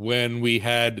laughed when we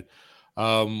had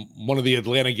one of the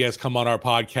Atlanta guests come on our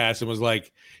podcast and was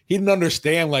like, he didn't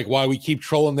understand like why we keep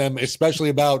trolling them, especially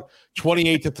about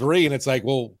 28-3. And it's like,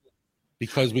 well,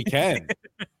 because we can.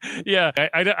 Yeah.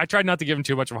 I tried not to give him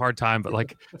too much of a hard time, but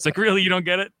like, it's like, really, you don't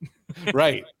get it?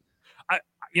 Right.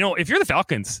 If you're the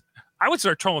Falcons, I would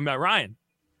start trolling Matt Ryan.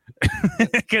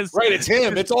 Because right, it's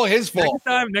him. It's all his fault.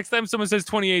 Next time someone says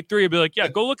 28-3, I'd be like, yeah,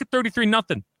 go look at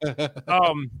 33-0.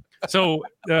 So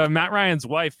Matt Ryan's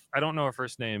wife, I don't know her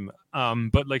first name,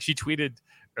 but like she tweeted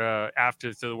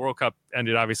after the World Cup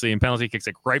ended, obviously in penalty kicks,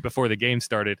 like right before the game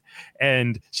started,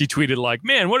 and she tweeted like,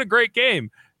 "Man, what a great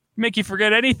game! Make you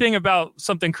forget anything about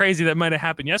something crazy that might have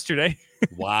happened yesterday."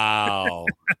 Wow.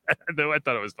 I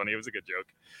thought it was funny. It was a good joke.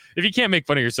 If you can't make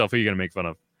fun of yourself, who are you going to make fun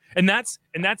of? And that's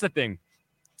the thing.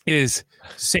 Is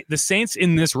the Saints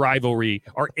in this rivalry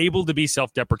are able to be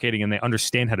self-deprecating, and they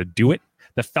understand how to do it.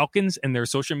 The Falcons and their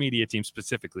social media team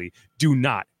specifically do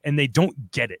not, and they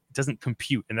don't get it. It doesn't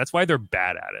compute, and that's why they're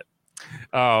bad at it.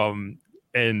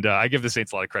 And I give the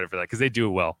Saints a lot of credit for that because they do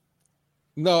it well.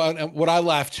 No, and what I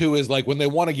laugh too is like when they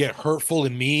want to get hurtful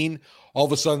and mean, all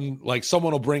of a sudden like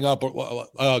someone will bring up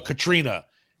Katrina,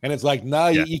 and it's like, no,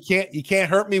 you can't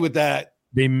hurt me with that.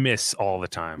 They miss all the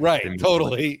time, right?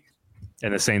 Totally.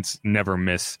 And the Saints never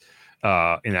miss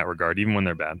in that regard, even when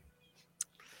they're bad.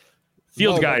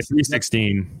 Field guy,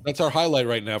 316. That's our highlight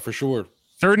right now for sure.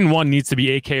 3rd and 1 needs to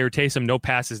be AK or Taysom. No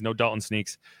passes, no Dalton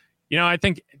sneaks. I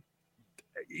think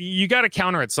you got to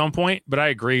counter at some point, but I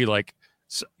agree. Like,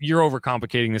 you're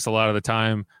overcomplicating this a lot of the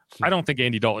time. I don't think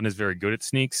Andy Dalton is very good at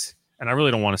sneaks, and I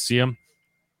really don't want to see him.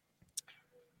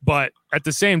 But at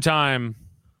the same time,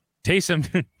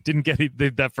 Taysom didn't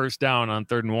get that first down on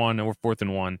 3rd and 1 or 4th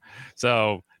and 1.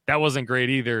 So that wasn't great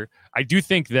either. I do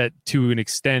think that to an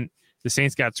extent, the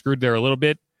Saints got screwed there a little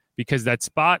bit because that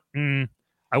spot,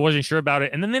 I wasn't sure about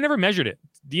it. And then they never measured it.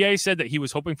 DA said that he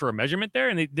was hoping for a measurement there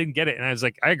and they didn't get it. And I was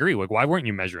like, I agree. Like, why weren't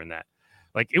you measuring that?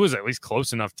 Like, it was at least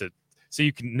close enough so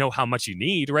you can know how much you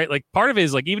need, right? Like, part of it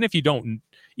is like, even if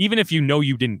you know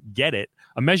you didn't get it,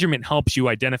 a measurement helps you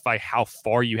identify how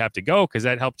far you have to go because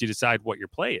that helps you decide what your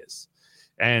play is.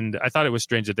 And I thought it was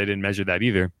strange that they didn't measure that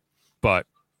either. But,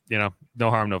 no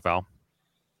harm, no foul.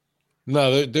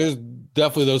 No, there's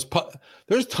definitely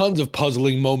there's tons of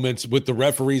puzzling moments with the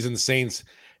referees and the Saints.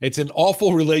 It's an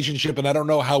awful relationship, and I don't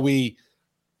know how we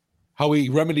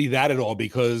remedy that at all,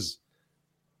 because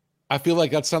I feel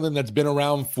like that's something that's been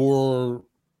around for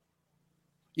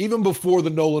even before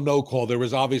the Nola no call. There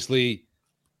was obviously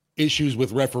issues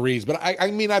with referees, but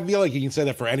I mean, I feel like you can say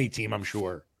that for any team, I'm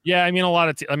sure. Yeah, I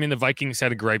mean, the Vikings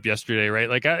had a gripe yesterday, right?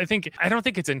 Like, I don't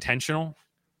think it's intentional.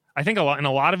 I think in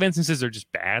a lot of instances they're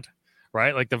just bad,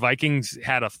 right? Like the Vikings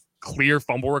had a clear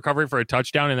fumble recovery for a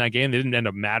touchdown in that game. They didn't end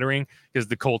up mattering because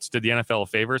the Colts did the NFL a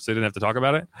favor, so they didn't have to talk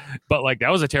about it. But like, that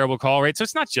was a terrible call, right? So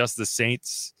it's not just the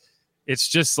Saints. It's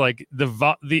just like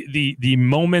the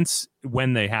moments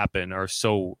when they happen are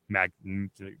so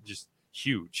just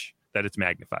huge that it's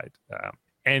magnified.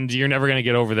 And you're never going to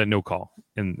get over that no call.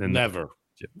 Never,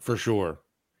 for sure.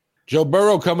 Joe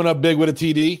Burrow coming up big with a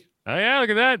TD. Oh, yeah, look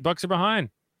at that. Bucks are behind.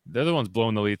 They're the ones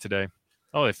blowing the lead today.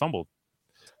 Oh, they fumbled.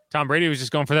 Tom Brady was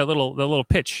just going for that little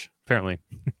pitch, apparently.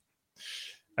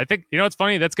 I think, it's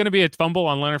funny. That's going to be a fumble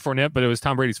on Leonard Fournette, but it was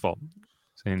Tom Brady's fault.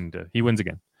 And he wins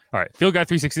again. All right, Field Guy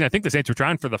 316. I think the Saints were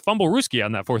trying for the fumble Ruski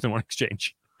on that 4th and 1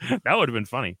 exchange. That would have been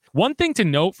funny. One thing to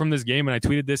note from this game, and I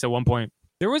tweeted this at one point,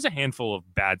 there was a handful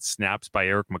of bad snaps by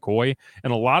Eric McCoy,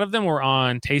 and a lot of them were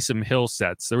on Taysom Hill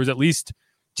sets. There was at least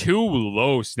 2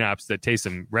 low snaps that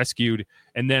Taysom rescued,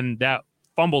 and then that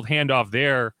fumbled handoff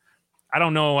there, I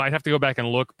don't know. I'd have to go back and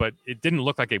look, but it didn't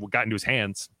look like it got into his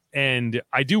hands. And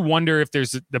I do wonder if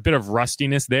there's a bit of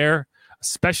rustiness there,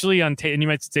 especially on and you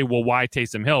might say, well, why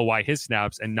Taysom Hill? Why his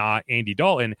snaps and not Andy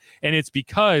Dalton? And it's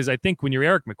because I think when you're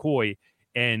Eric McCoy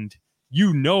and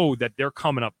you know that they're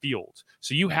coming up field.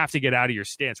 So you have to get out of your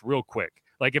stance real quick.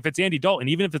 Like if it's Andy Dalton,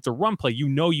 even if it's a run play, you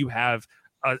know you have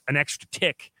an extra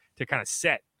tick to kind of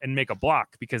set and make a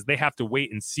block because they have to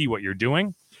wait and see what you're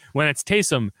doing. When it's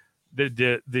Taysom,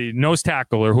 the nose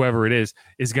tackle or whoever it is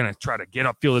going to try to get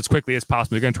upfield as quickly as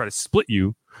possible. They're going to try to split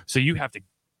you. So you have to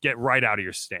get right out of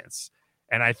your stance.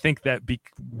 And I think that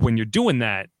when you're doing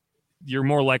that, you're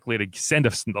more likely to send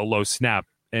a low snap.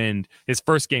 And his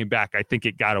first game back, I think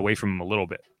it got away from him a little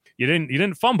bit. You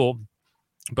didn't fumble,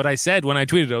 but I said when I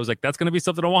tweeted, I was like, that's going to be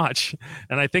something to watch.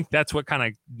 And I think that's what kind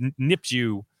of nipped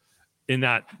you on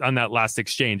that last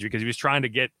exchange, because he was trying to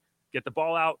get the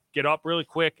ball out, get up really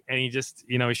quick, and he just,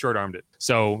 he short-armed it.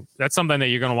 So that's something that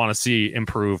you're going to want to see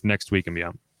improve next week and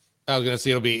beyond. I was going to say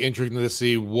it'll be interesting to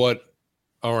see what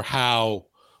or how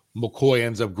McCoy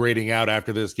ends up grading out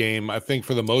after this game. I think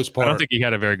for the most part, I don't think he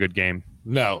had a very good game.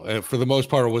 No, for the most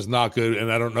part, it was not good.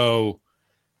 And I don't know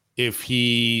if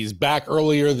he's back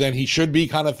earlier than he should be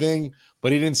kind of thing,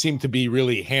 but he didn't seem to be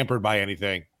really hampered by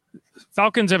anything.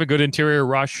 Falcons have a good interior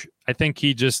rush. I think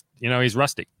he just, he's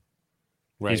rusty.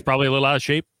 Right. He's probably a little out of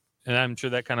shape, and I'm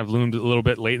sure that kind of loomed a little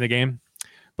bit late in the game.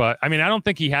 But, I don't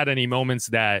think he had any moments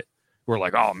that were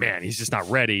like, oh, man, he's just not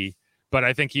ready. But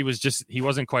I think he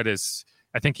wasn't quite as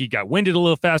 – I think he got winded a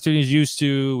little faster than he's used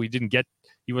to.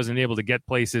 He wasn't able to get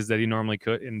places that he normally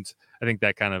could, and I think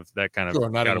that kind of sure,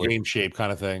 not in game shape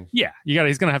kind of thing. Yeah,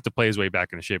 he's going to have to play his way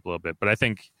back into shape a little bit. But I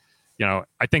think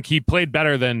he played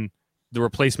better than the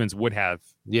replacements would have.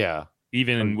 Yeah,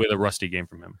 even with a rusty game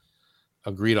from him.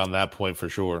 Agreed on that point for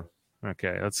sure.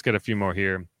 Okay, let's get a few more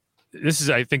here.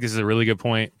 I think this is a really good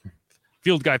point.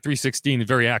 Field guy 316 is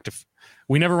very active.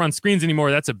 We never run screens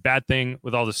anymore. That's a bad thing.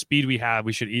 With all the speed we have,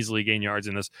 we should easily gain yards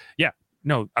in this. Yeah,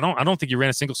 no, I don't think you ran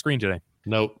a single screen today.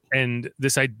 Nope. And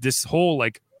this whole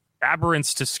like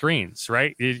aberrance to screens,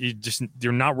 right?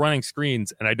 You're not running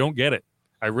screens, and I don't get it.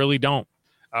 I really don't.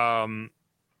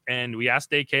 And we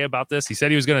asked AK about this. He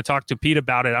said he was going to talk to Pete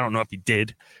about it. I don't know if he did.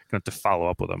 Going to have to follow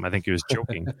up with him. I think he was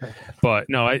joking. But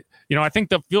no, I think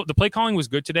the play calling was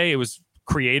good today. It was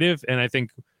creative, and I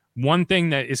think one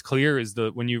thing that is clear is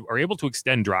when you are able to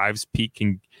extend drives, Pete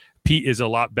is a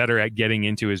lot better at getting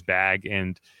into his bag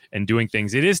and doing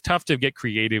things. It is tough to get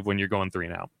creative when you're going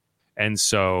 3-and-out. And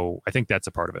so I think that's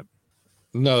a part of it.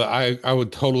 No, I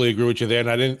would totally agree with you there.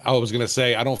 And I was going to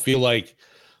say, I don't feel like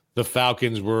the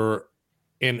Falcons were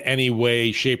in any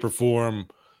way, shape, or form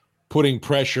putting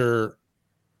pressure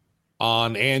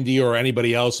on Andy or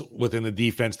anybody else within the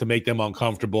defense to make them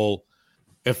uncomfortable.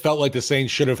 It felt like the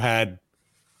Saints should have had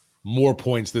more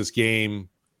points this game.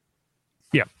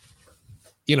 Yeah.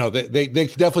 They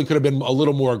definitely could have been a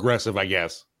little more aggressive, I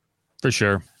guess. For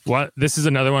sure. This is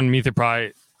another one, Meetha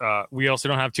Pry. We also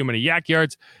don't have too many yak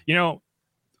yards.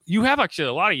 You have actually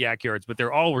a lot of yak yards, but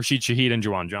they're all Rashid Shaheed and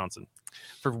Juwan Johnson.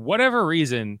 For whatever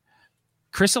reason,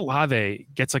 Chris Olave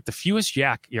gets like the fewest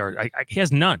yak yards. He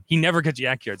has none. He never gets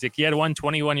yak yards. Like he had one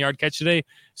 21-yard catch today.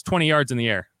 It's 20 yards in the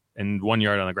air and 1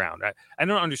 yard on the ground. I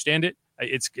don't understand it.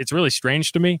 It's really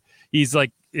strange to me. He's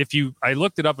like, I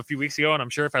looked it up a few weeks ago, and I'm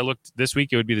sure if I looked this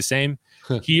week, it would be the same.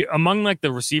 He among like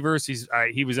the receivers,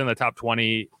 he was in the top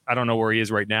 20. I don't know where he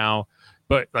is right now,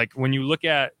 but like when you look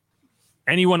at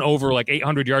anyone over like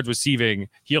 800 yards receiving,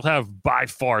 he'll have by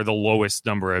far the lowest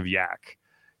number of yak.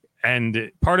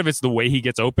 And part of it's the way he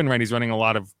gets open, right? He's running a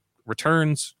lot of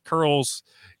returns, curls.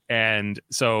 And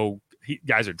so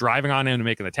guys are driving on him and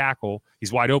making the tackle.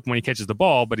 He's wide open when he catches the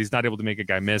ball, but he's not able to make a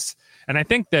guy miss. And I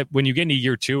think that when you get into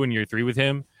year 2 and year 3 with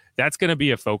him, that's going to be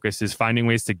a focus, is finding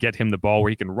ways to get him the ball where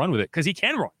he can run with it, because he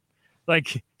can run.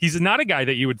 Like, he's not a guy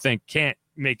that you would think can't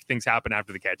make things happen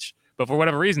after the catch. But for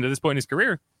whatever reason, to this point in his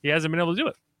career, he hasn't been able to do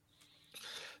it.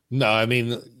 No,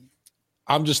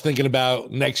 I'm just thinking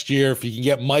about next year. If you can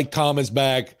get Mike Thomas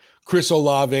back, Chris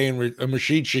Olave, and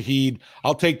Rashid Shaheed,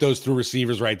 I'll take those 3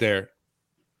 receivers right there.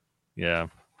 Yeah.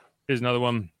 Here's another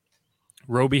one.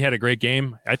 Roby had a great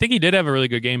game. I think he did have a really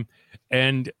good game.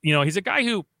 And, he's a guy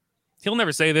who, he'll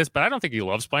never say this, but I don't think he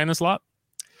loves playing this slot.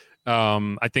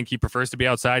 I think he prefers to be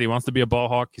outside. He wants to be a ball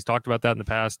hawk. He's talked about that in the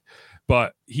past.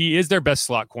 But he is their best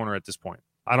slot corner at this point.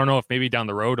 I don't know if maybe down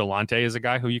the road, Alante is a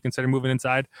guy who you consider moving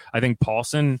inside. I think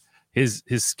Paulson, his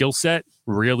skill set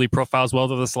really profiles well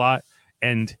to the slot.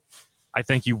 And I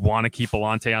think you want to keep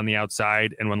Alante on the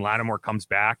outside. And when Lattimore comes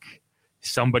back,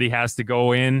 somebody has to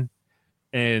go in.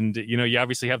 And, you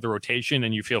obviously have the rotation,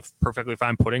 and you feel perfectly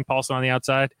fine putting Paulson on the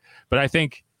outside. But I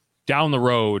think down the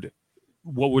road,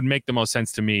 what would make the most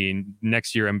sense to me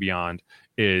next year and beyond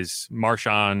is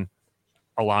Marshawn,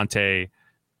 Alante,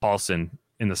 Paulson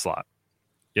in the slot.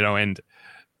 And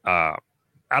I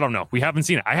don't know. We haven't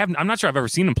seen it. I'm not sure I've ever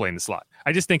seen him play in the slot.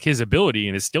 I just think his ability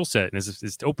and his skill set and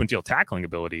his open field tackling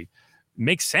ability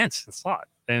makes sense in slot.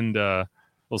 And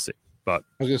we'll see. But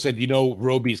I was going to say, do you know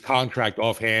Roby's contract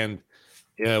offhand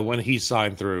when he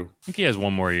signed through? I think he has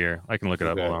one more year. I can look it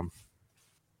up. Hold on.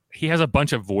 He has a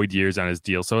bunch of void years on his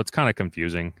deal, so it's kind of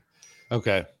confusing.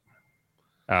 Okay.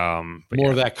 More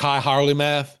of that Kai Harley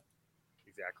math.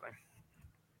 Exactly.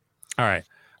 All right.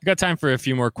 I got time for a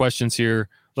few more questions here.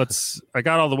 I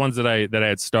got all the ones that I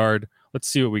had starred. Let's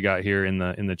see what we got here in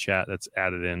the chat that's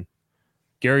added in.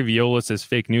 Gary Viola says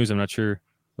fake news. I'm not sure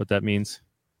what that means.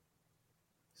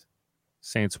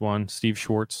 Saints won. Steve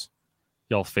Schwartz.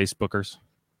 Y'all Facebookers.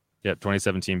 Yep.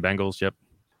 2017 Bengals. Yep.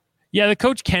 Yeah, the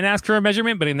coach can ask for a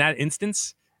measurement, but in that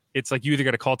instance, it's like you either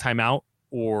got to call timeout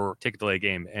or take a delay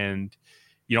game. And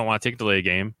you don't want to take a delay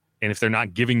game. And if they're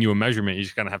not giving you a measurement, you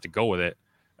just kind of have to go with it.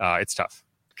 It's tough.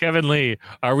 Kevin Lee,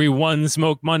 are we one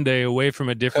Smoke Monday away from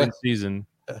a different season?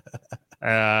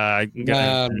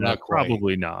 Not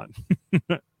probably not.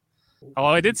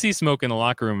 Although I did see Smoke in the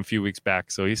locker room a few weeks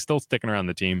back, so he's still sticking around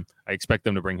the team. I expect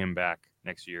them to bring him back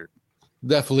next year.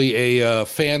 Definitely a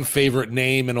fan favorite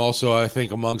name, and also I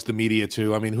think amongst the media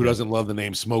too. I mean, who doesn't love the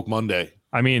name Smoke Monday?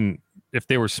 I mean, if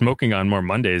they were smoking on more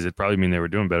Mondays, it'd probably mean they were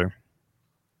doing better.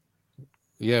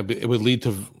 Yeah, but it would lead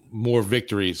to more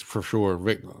victories for sure.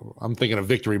 I'm thinking of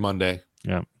Victory Monday.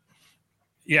 Yeah.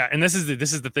 Yeah, and this is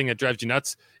the thing that drives you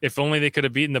nuts. If only they could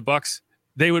have beaten the Bucs,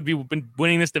 they would be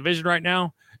winning this division right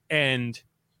now. And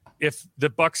if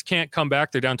the Bucs can't come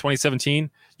back, they're down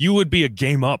 2017. You would be a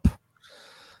game up.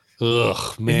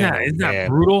 Ugh, man, isn't that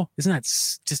brutal? Isn't that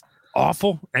just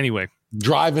awful? Anyway,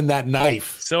 driving that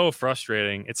knife. So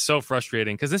frustrating. It's so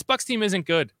frustrating because this Bucs team isn't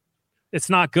good. It's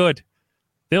not good.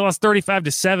 They lost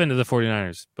 35-7 to the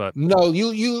 49ers. But no,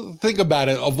 you think about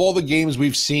it. Of all the games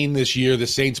we've seen this year, the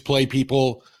Saints play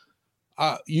people,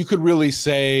 you could really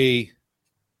say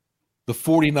the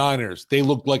 49ers, they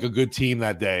looked like a good team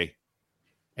that day.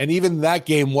 And even that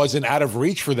game wasn't out of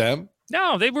reach for them.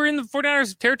 No, they were in the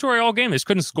 49ers territory all game. They just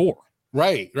couldn't score.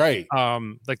 Right.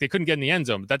 Like they couldn't get in the end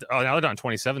zone. But now they're on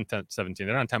 27-17.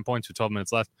 They're on 10 points with 12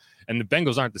 minutes left. And the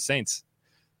Bengals aren't the Saints.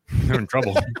 They're in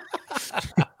trouble.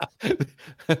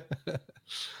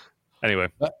 Anyway.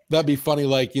 That'd be funny.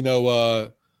 Like,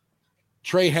 Trey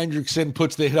Hendrickson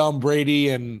puts the hit on Brady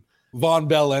and Von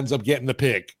Bell ends up getting the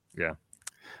pick. Yeah.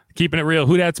 Keeping it real.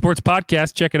 Who Dat Sports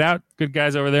Podcast. Check it out. Good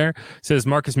guys over there. Says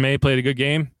Marcus May played a good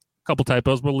game. Couple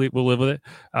typos. We'll live with it.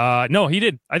 No, he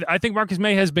did. I think Marcus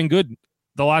May has been good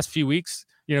the last few weeks.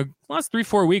 Last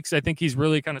 3-4 weeks, I think he's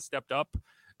really kind of stepped up.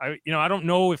 I don't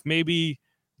know if maybe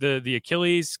the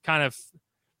Achilles kind of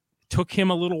took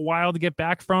him a little while to get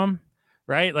back from,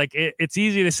 right? Like it's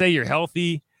easy to say you're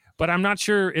healthy, but I'm not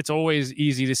sure it's always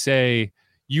easy to say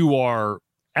you are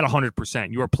at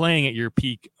 100%. You are playing at your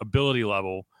peak ability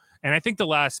level. And I think the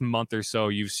last month or so,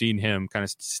 you've seen him kind of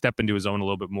step into his own a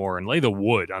little bit more and lay the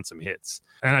wood on some hits.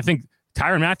 And I think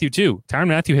Tyrann Mathieu too. Tyrann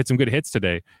Mathieu hit some good hits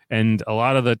today. And a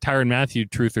lot of the Tyrann Mathieu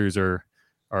truthers are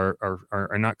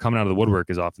not coming out of the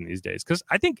woodwork as often these days. Because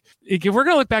I think if we're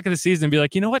going to look back at the season and be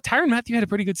like, you know what, Tyrann Mathieu had a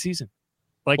pretty good season.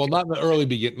 Like, well, not in the early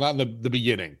beginning, not in the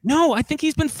beginning. No, I think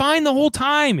he's been fine the whole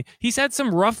time. He's had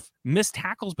some rough missed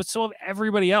tackles, but so have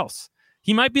everybody else.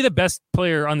 He might be the best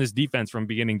player on this defense from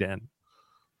beginning to end.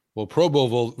 Well, Pro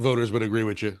Bowl voters would agree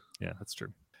with you. Yeah, that's true.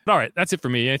 All right, that's it for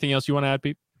me. Anything else you want to add,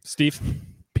 Pete? Steve?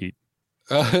 Pete?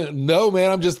 No,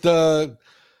 man. I'm just going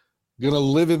to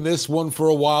live in this one for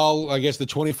a while. I guess the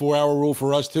 24-hour rule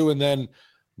for us too. And then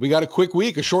we got a quick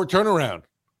week, a short turnaround.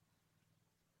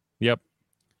 Yep.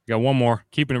 We got one more.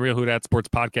 Keeping it real, Who Dat Sports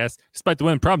Podcast. Despite the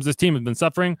win problems this team has been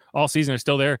suffering all season are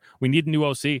still there. We need a new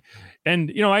OC.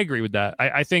 And, I agree with that.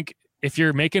 I think if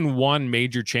you're making one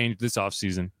major change this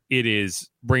offseason, it is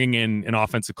bringing in an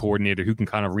offensive coordinator who can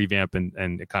kind of revamp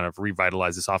and kind of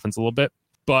revitalize this offense a little bit.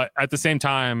 But at the same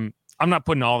time, I'm not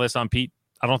putting all this on Pete.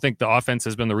 I don't think the offense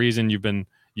has been the reason you're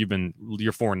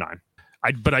 4-9.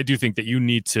 But I do think that you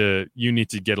need to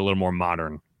get a little more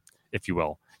modern, if you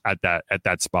will, at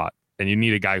that spot. And you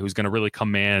need a guy who's going to really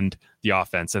command the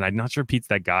offense. And I'm not sure Pete's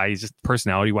that guy. He's just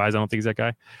personality-wise, I don't think he's that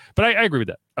guy. But I agree with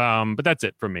that. But that's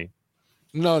it from me.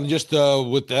 No, just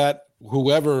with that,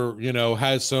 whoever,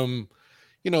 has some,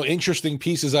 interesting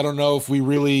pieces. I don't know if we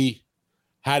really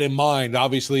had in mind.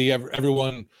 Obviously,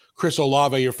 everyone, Chris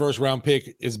Olave, your first-round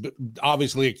pick, is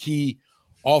obviously a key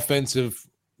offensive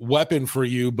weapon for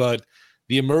you. But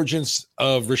the emergence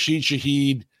of Rashid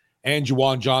Shaheed and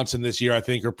Juwan Johnson this year, I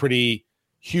think, are pretty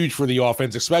huge for the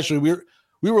offense. Especially,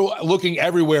 we were looking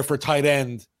everywhere for tight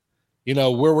end,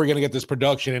 where we're going to get this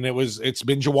production, and it's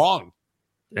been Juwan.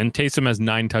 And Taysom has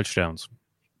 9 touchdowns.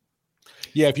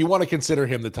 Yeah, if you want to consider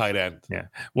him the tight end. Yeah.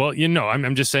 Well,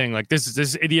 I'm just saying, like,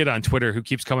 this idiot on Twitter who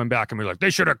keeps coming back and be like, they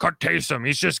should have cut Taysom.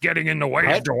 He's just getting in the way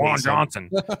of Juwan Johnson.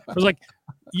 I was like,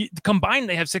 combined,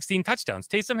 they have 16 touchdowns.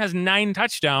 Taysom has 9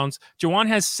 touchdowns. Juwan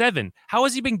has 7. How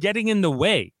has he been getting in the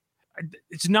way?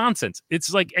 It's nonsense.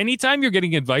 It's like anytime you're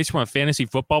getting advice from a fantasy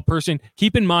football person,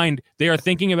 keep in mind they are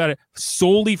thinking about it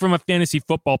solely from a fantasy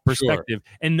football perspective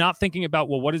and not thinking about,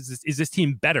 well, what is this? Is this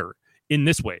team better in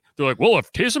this way? They're like, well,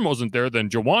 if Taysom wasn't there, then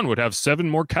Juwan would have 7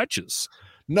 more catches.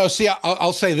 No, see,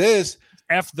 I'll say this.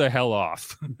 F the hell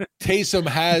off. Taysom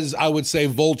has, I would say,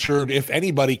 vultured, if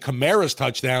anybody, Kamara's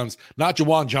touchdowns, not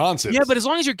Juwan Johnson. Yeah, but as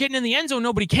long as you're getting in the end zone,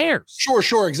 nobody cares.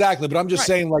 Sure, exactly. But I'm just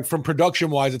saying, like, from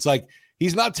production-wise, it's like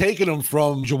he's not taking them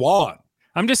from Juwan.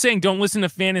 I'm just saying don't listen to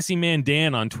Fantasy Man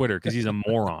Dan on Twitter because he's a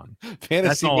moron.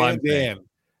 Fantasy Man Dan.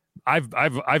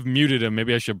 I've muted him.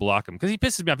 Maybe I should block him because he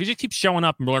pisses me off. He just keeps showing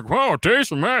up and be like, "Whoa,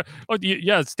 Taysom, man!" Oh,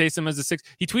 yeah, it's Taysom as a 6.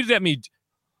 He tweeted at me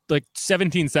like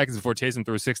 17 seconds before Taysom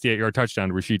threw a 68-yard touchdown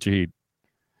to Rashid Shaheed.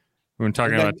 We were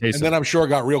talking about Taysom, and then I'm sure it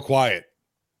got real quiet.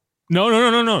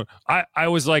 No. I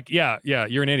was like, yeah,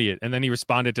 you're an idiot, and then he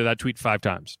responded to that tweet 5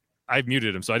 times. I've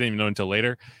muted him, so I didn't even know until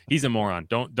later. He's a moron.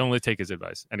 Don't take his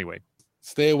advice. Anyway,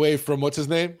 stay away from what's his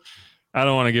name. I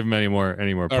don't want to give him any more.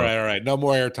 All right. No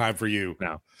more airtime for you.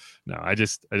 No, I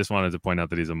just wanted to point out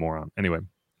that he's a moron. Anyway,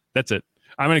 that's it.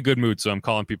 I'm in a good mood, so I'm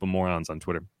calling people morons on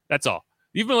Twitter. That's all.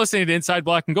 You've been listening to Inside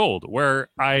Black and Gold, where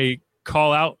I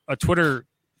call out a Twitter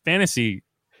fantasy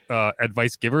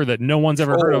advice giver that no one's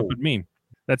ever heard of but me.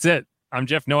 That's it. I'm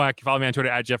Jeff Nowak. You follow me on Twitter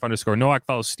at Jeff_Nowak.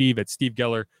 Follow Steve at Steve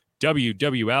Geller,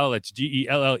 WWL. That's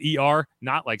GELLER,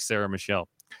 not like Sarah Michelle.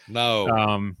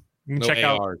 No. You can check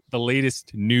out the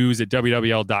latest news at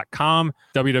WWL.com,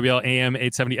 WWL AM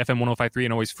 870 FM 1053,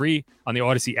 and always free on the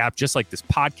Odyssey app, just like this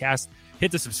podcast.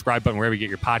 Hit the subscribe button wherever you get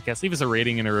your podcast. Leave us a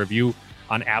rating and a review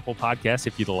on Apple Podcasts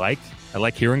if you'd like. I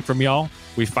like hearing from y'all.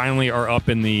 We finally are up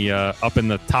in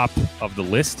the top of the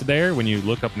list there when you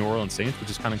look up New Orleans Saints,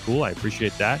 which is kind of cool. I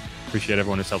appreciate that. Appreciate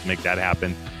everyone who's helped make that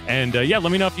happen. And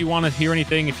let me know if you want to hear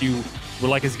anything. If you would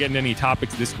like us to get into any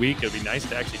topics this week, it'd be nice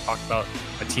to actually talk about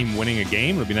a team winning a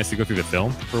game. It'd be nice to go through the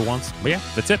film for once. But yeah,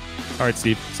 that's it. All right,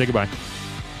 Steve, say goodbye.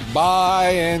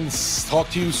 Bye, and talk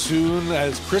to you soon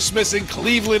as Christmas in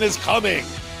Cleveland is coming.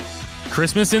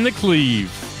 Christmas in the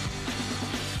Cleve.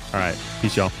 All right,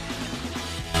 peace, y'all.